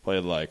knows,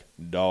 played like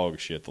dog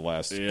shit the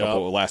last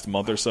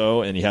month or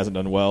so, and he hasn't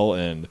done well.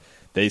 And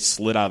they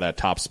slid out of that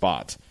top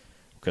spot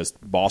because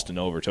Boston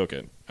overtook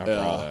it after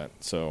all that.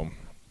 So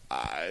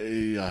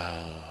they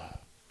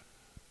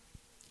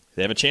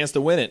have a chance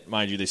to win it,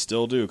 mind you. They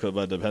still do, but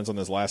it depends on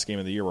this last game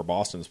of the year where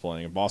Boston's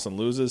playing. If Boston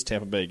loses,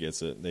 Tampa Bay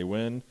gets it. They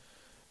win,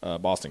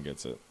 Boston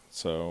gets it.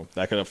 So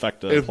that could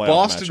affect the playoff matchup. If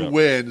Boston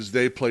wins,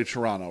 they play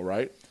Toronto,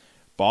 right?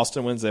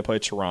 Boston wins, they play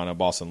Toronto.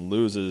 Boston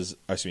wins,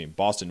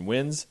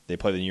 they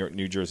play the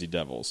New Jersey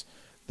Devils.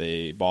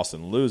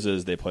 Boston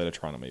loses, they play the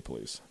Toronto Maple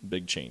Leafs.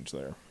 Big change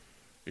there.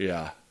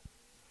 Yeah.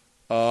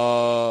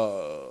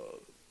 I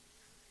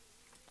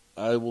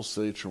will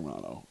say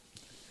Toronto.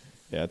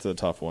 Yeah, it's a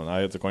tough one.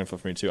 It's a coin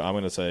flip for me, too. I'm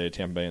going to say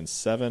Tampa Bay in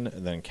 7,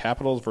 and then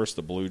Capitals versus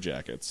the Blue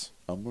Jackets.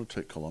 I'm going to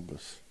take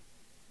Columbus.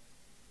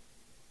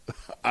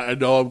 I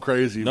know I'm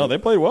crazy. No, they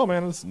played well,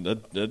 man. It's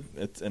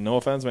and no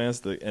offense, man.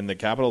 And the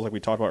Capitals, like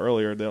we talked about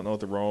earlier, they don't know what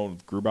they're wrong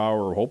with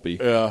Grubauer or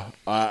Holtby. Yeah,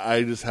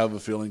 I just have a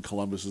feeling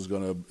Columbus is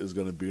gonna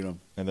beat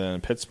them. And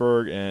then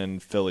Pittsburgh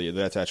and Philly,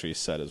 that's actually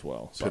set as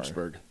well. Sorry.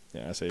 Pittsburgh.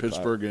 Yeah, I say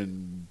Pittsburgh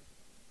in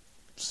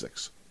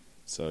 6.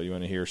 So you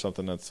want to hear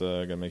something that's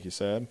gonna make you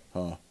sad?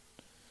 Huh?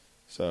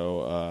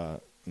 So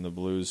the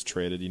Blues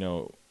traded,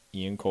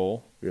 Ian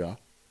Cole. Yeah.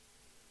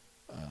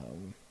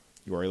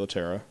 Jori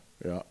Lehtera.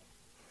 Yeah.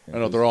 I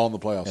know they're all in the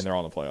playoffs. And they're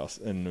all in the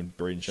playoffs. And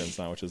Braden Shenn's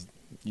not, which is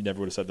you never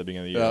would have said at the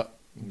beginning of the year.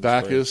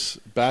 Yeah.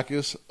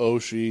 Backus,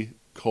 Oshie,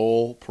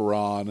 Cole,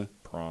 Perron,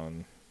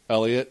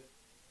 Elliott,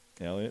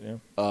 yeah.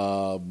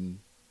 Jori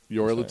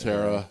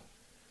Lehtera.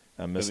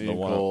 I'm missing the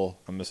one. Cole.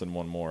 I'm missing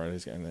one more.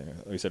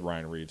 You said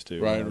Ryan Reeves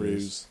too. Ryan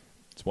Reeves.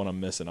 It's one I'm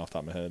missing off the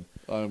top of my head.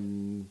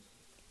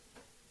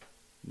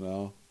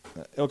 No.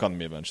 It'll come to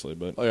me eventually,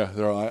 but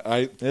they're all.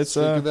 I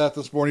thinking that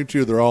this morning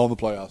too. They're all in the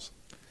playoffs.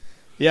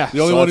 Yeah,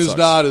 the only one who's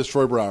not is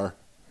Troy Brouwer.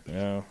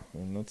 Yeah,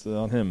 and that's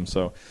on him.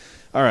 So,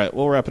 all right,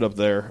 we'll wrap it up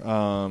there.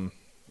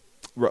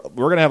 We're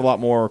going to have a lot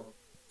more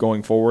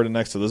going forward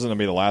next. So this is going to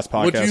be the last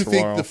podcast. What do you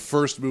think the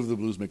first move the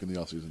Blues make in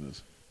the offseason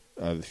is?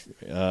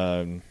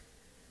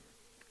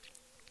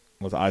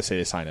 I say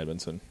they sign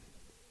Edmondson.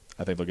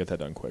 I think they'll get that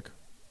done quick.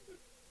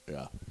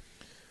 Yeah.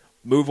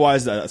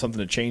 Move-wise, something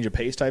to change a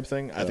pace type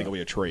thing, I think it'll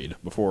be a trade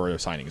before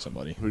signing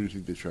somebody. Who do you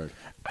think they trade?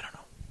 I don't know.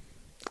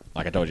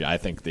 Like I told you, I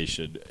think they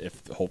should,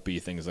 if the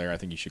Holtby thing's there, I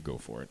think you should go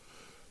for it,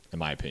 in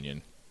my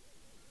opinion.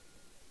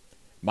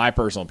 My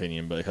personal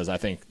opinion, because I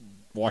think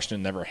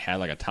Washington never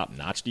had like a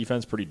top-notch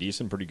defense, pretty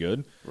decent, pretty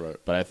good. Right.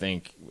 But I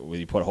think when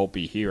you put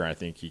Holtby here, I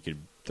think he could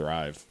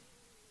thrive.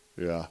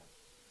 Yeah.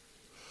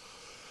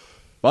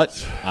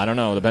 But I don't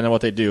know, depending on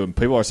what they do.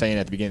 People are saying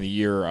at the beginning of the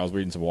year, I was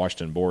reading some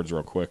Washington boards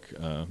real quick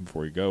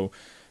before you go,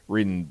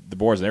 reading the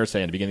boards, and they were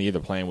saying at the beginning of the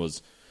year the plan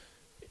was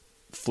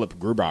flip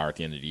Grubauer at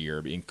the end of the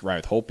year, right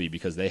with Holtby,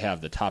 because they have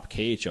the top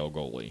KHL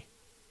goalie,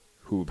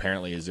 who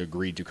apparently has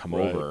agreed to come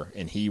over,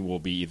 and he will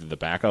be either the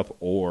backup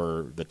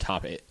or the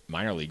top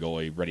minor league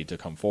goalie ready to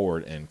come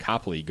forward, and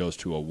Copley goes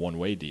to a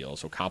one-way deal,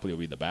 so Copley will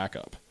be the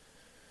backup.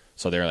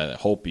 So they're at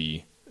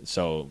Holtby.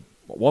 So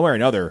one way or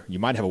another, you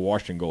might have a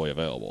Washington goalie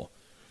available,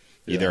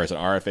 either as an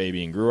RFA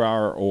being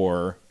Grubauer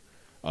or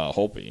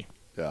Holtby.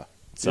 Yeah.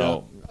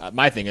 So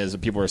my thing is,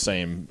 people are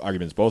saying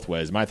arguments both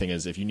ways. My thing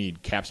is, if you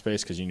need cap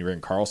space because you need to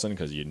bring Karlsson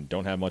because you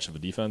don't have much of a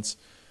defense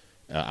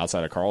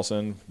outside of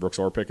Karlsson, Brooks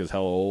Orpik is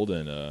hella old,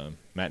 and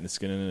Matt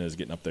Niskanen is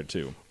getting up there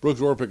too.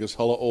 Brooks Orpik is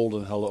hella old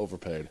and hella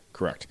overpaid.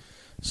 Correct.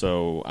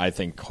 So I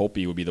think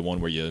Holtby would be the one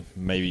where you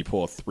maybe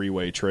pull a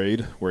three-way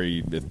trade where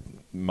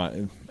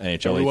NHL.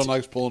 Everyone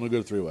likes pulling a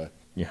good three-way.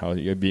 Yeah,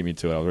 you beat me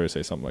to it. I was ready to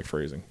say something like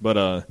phrasing,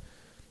 but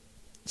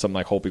something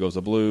like Holtby goes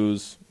to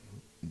Blues.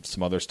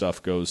 some other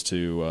stuff goes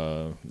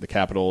to the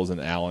Capitals,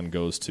 and Allen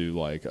goes to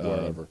like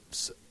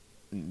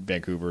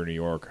Vancouver, New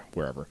York,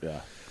 wherever.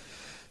 Yeah.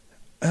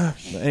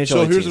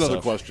 So here's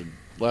another question.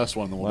 Last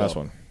one. Last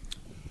one.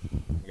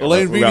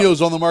 Alain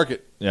Vigneault's on the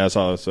market. Yeah, I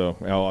saw. So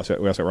we also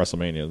got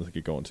WrestleMania. Let's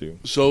get going too.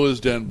 So is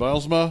Dan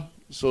Bylsma.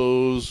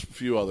 So is a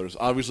few others.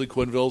 Obviously,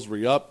 Quenneville's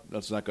re-up.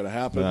 That's not going to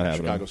happen.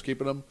 Chicago's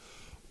keeping him.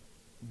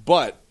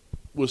 But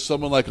with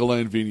someone like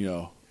Alain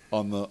Vigneault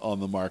on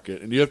the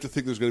market, and you have to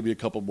think there's going to be a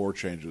couple more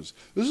changes.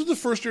 This is the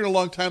first year in a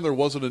long time there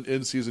wasn't an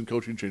in-season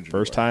coaching change.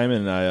 First time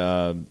in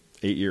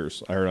 8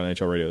 years. I heard on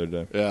NHL radio the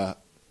other day. Yeah.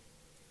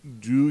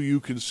 Do you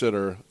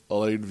consider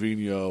Alain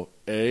Vigneault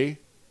a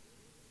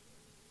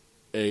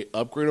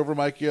upgrade over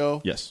Mike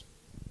Yeo? Yes.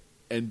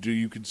 And do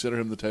you consider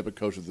him the type of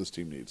coach that this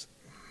team needs?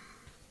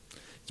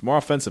 It's more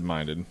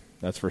offensive-minded,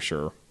 that's for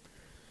sure.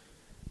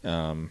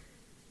 Gone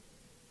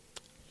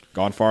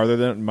farther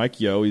than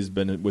Mike Yeo. He's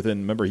been within.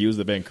 Remember, he was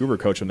the Vancouver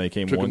coach when they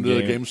came Took one him game.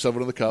 to Game 7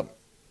 of the Cup.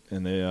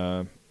 And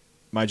they,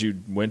 mind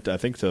you, went, I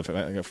think,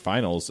 to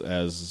finals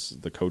as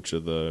the coach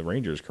of the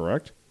Rangers,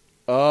 correct?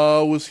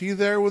 Was he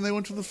there when they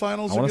went to the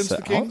finals against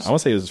the Kings? I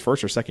want to say it was his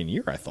first or second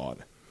year, I thought.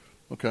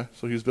 Okay,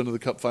 so he's been to the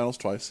Cup finals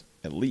twice.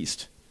 At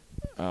least.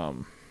 I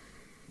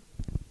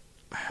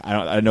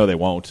know they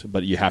won't,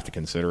 but you have to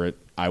consider it.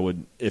 I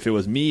would, if it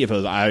was me,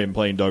 I am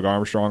playing Doug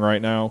Armstrong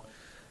right now,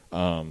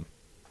 I'd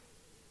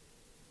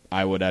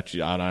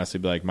honestly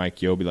be like,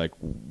 Mike Yeo, be like,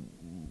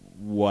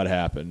 what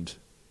happened?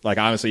 Like,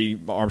 honestly,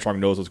 Armstrong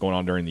knows what's going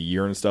on during the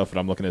year and stuff, but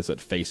I'm looking at this at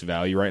face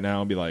value right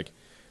now and be like,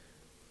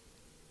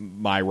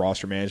 my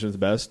roster management's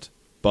best,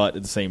 but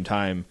at the same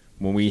time,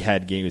 when we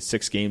had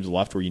 6 games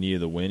left where you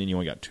needed the win and you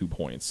only got 2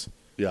 points.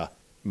 Yeah.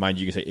 Mind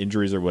you, you can say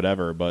injuries or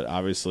whatever, but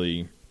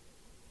obviously,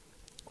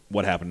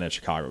 what happened in that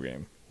Chicago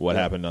game? What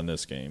happened on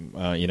this game?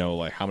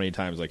 Like how many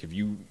times? Like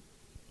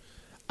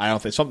I don't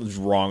think something's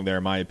wrong there,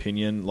 in my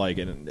opinion. Like,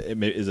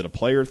 is it a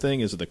player thing?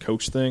 Is it the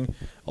coach thing?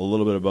 A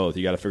little bit of both.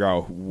 You got to figure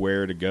out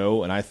where to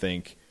go. And I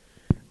think,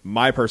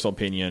 my personal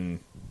opinion,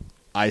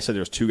 I said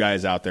there's 2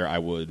 guys out there I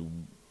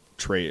would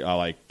trade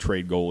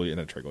trade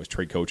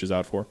coaches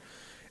out for,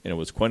 and it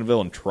was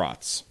Quenneville and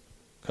Trotz.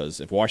 Because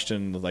if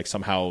Washington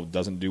somehow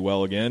doesn't do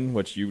well again,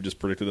 which you just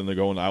predicted them to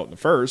go out in the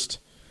first,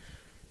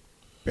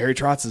 Barry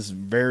Trotz is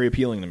very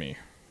appealing to me.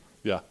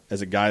 Yeah.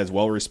 As a guy that's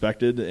well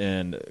respected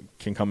and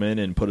can come in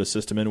and put a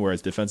system in where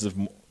it's defensive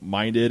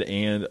minded,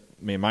 and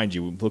mind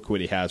you, look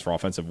what he has for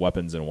offensive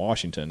weapons in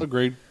Washington.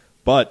 Agreed.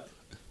 But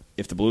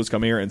if the Blues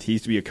come here and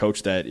he's to be a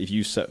coach that if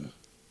you set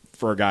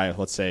for a guy,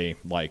 let's say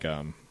like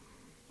John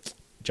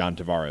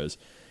Tavares,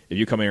 if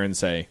you come here and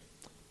say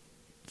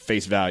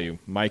face value,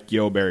 Mike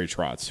Yeo, Barry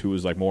Trotz, who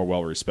is more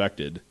well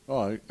respected. Oh,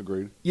 I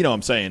agreed. You know what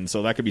I'm saying?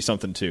 So that could be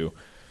something too.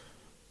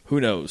 Who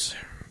knows?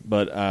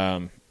 But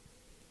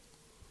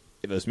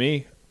if it was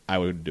me, I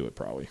would do it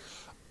probably.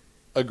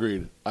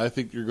 Agreed. I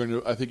think you're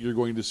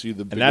going to see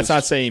the biggest... And that's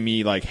not saying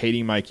me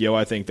hating Mike Yeo.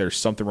 I think there's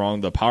something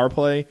wrong with the power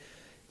play.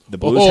 The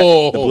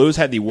Blues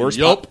had the worst.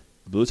 Yep.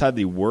 The Blues had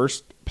the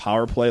worst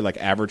power play,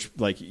 average,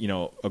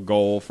 a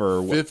goal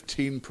for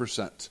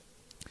 15%.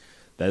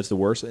 That is the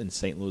worst in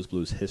St. Louis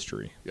Blues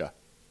history. Yeah.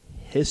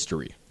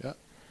 History. Yeah.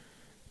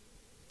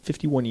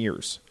 51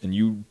 years, and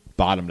you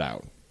bottomed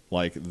out.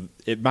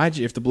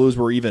 Imagine if the Blues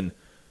were even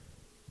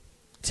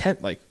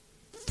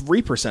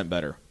 3%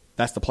 better.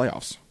 That's the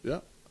playoffs.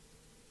 Yeah.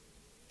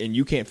 And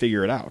you can't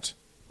figure it out.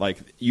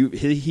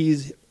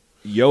 He's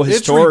Yeo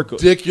historically.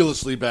 It's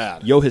ridiculously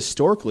bad. Yeo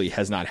historically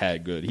has not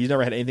had good. He's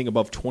never had anything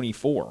above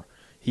 24.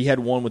 He had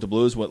one with the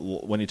Blues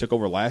when he took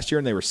over last year,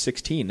 and they were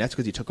 16. That's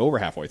because he took over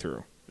halfway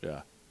through.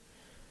 Yeah.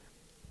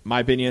 My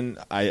opinion,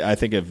 I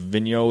think if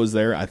Vigneault was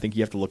there, I think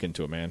you have to look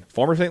into it, man.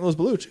 Former St. Louis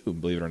Blue, too,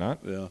 believe it or not.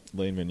 Yeah.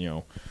 Alain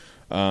Vigneault.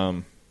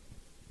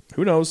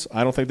 Who knows?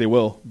 I don't think they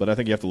will, but I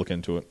think you have to look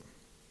into it.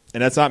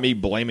 And that's not me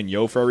blaming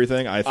Yeo for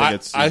everything. I think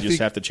you just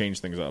have to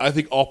change things up. I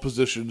think all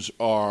positions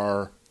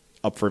are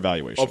up for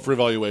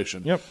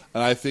evaluation. Yep.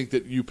 And I think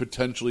that you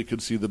potentially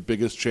could see the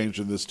biggest change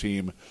in this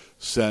team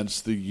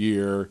since the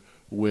year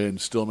when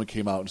Stillman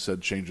came out and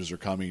said changes are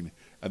coming,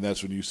 and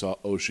that's when you saw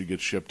Oshie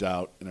get shipped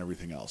out and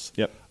everything else.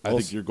 Yep. I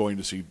think you're going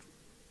to see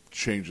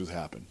changes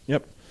happen.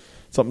 Yep.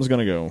 Something's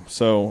going to go.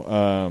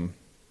 So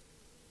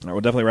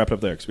we'll definitely wrap it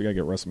up there because we got to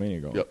get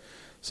WrestleMania going. Yep.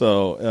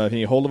 So if you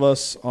need a hold of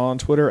us on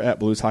Twitter, at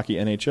Blues Hockey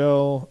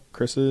NHL,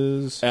 Chris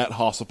is at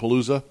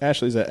Hossapalooza.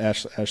 Ashley's at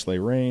Ashley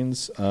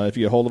Rains. If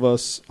you get a hold of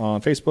us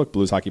on Facebook,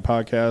 Blues Hockey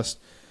Podcast,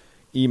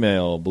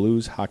 email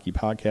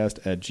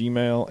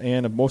blueshockeypodcast@gmail,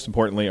 and most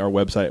importantly, our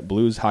website,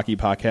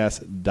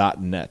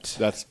 blueshockeypodcast.net.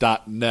 That's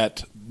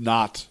 .net,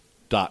 not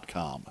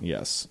 .com.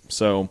 Yes.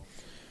 So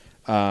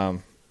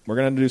we're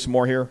going to do some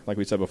more here, like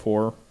we said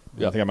before.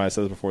 Yep. I think I might have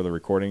said this before the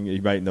recording.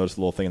 You might notice a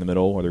little thing in the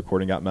middle where the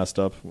recording got messed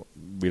up.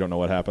 We don't know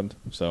what happened,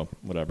 so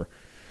whatever.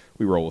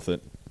 We roll with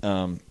it.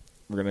 We're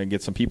going to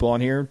get some people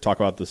on here, talk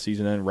about the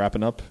season end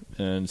wrapping up,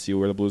 and see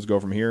where the Blues go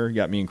from here. You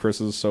got me and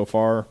Chris's so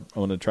far. I'm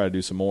going to try to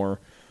do some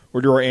more.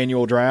 We'll do our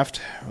annual draft,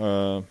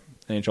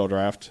 NHL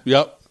draft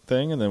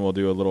thing, and then we'll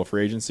do a little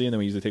free agency, and then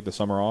we usually take the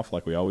summer off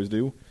like we always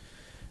do.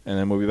 And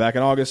then we'll be back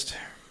in August.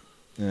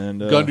 And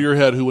gun to your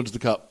head, who wins the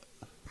cup?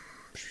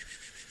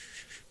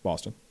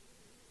 Boston.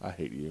 I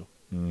hate you.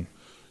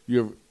 You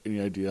have any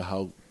idea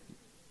how?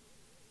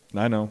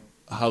 I know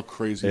how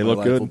crazy my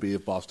life will be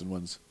if Boston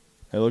wins.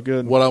 They look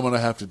good. What I'm going to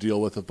have to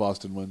deal with if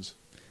Boston wins?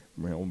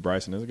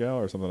 Bryson Isgal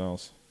or something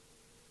else?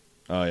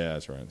 Oh yeah,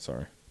 that's right.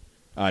 Sorry,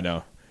 I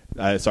know.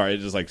 Sorry, it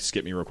just like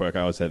skipped me real quick.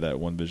 I always had that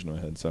one vision in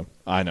my head, so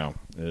I know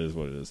it is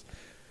what it is.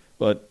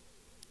 But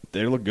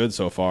they look good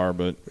so far.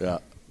 But yeah,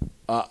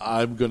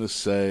 I'm going to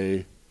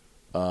say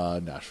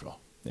Nashville.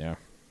 Yeah.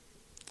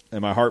 And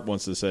my heart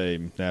wants to say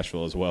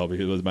Nashville as well,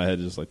 because my head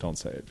is just like, don't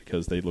say it,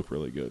 because they look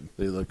really good.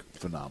 They look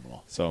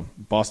phenomenal. So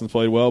Boston's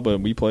played well,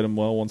 but we played them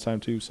well one time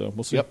too, so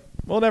we'll see. Yep.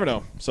 We'll never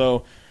know.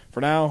 So for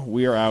now,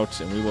 we are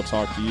out, and we will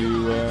talk to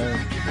you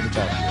when we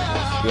talk to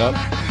you.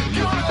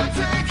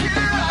 Yep.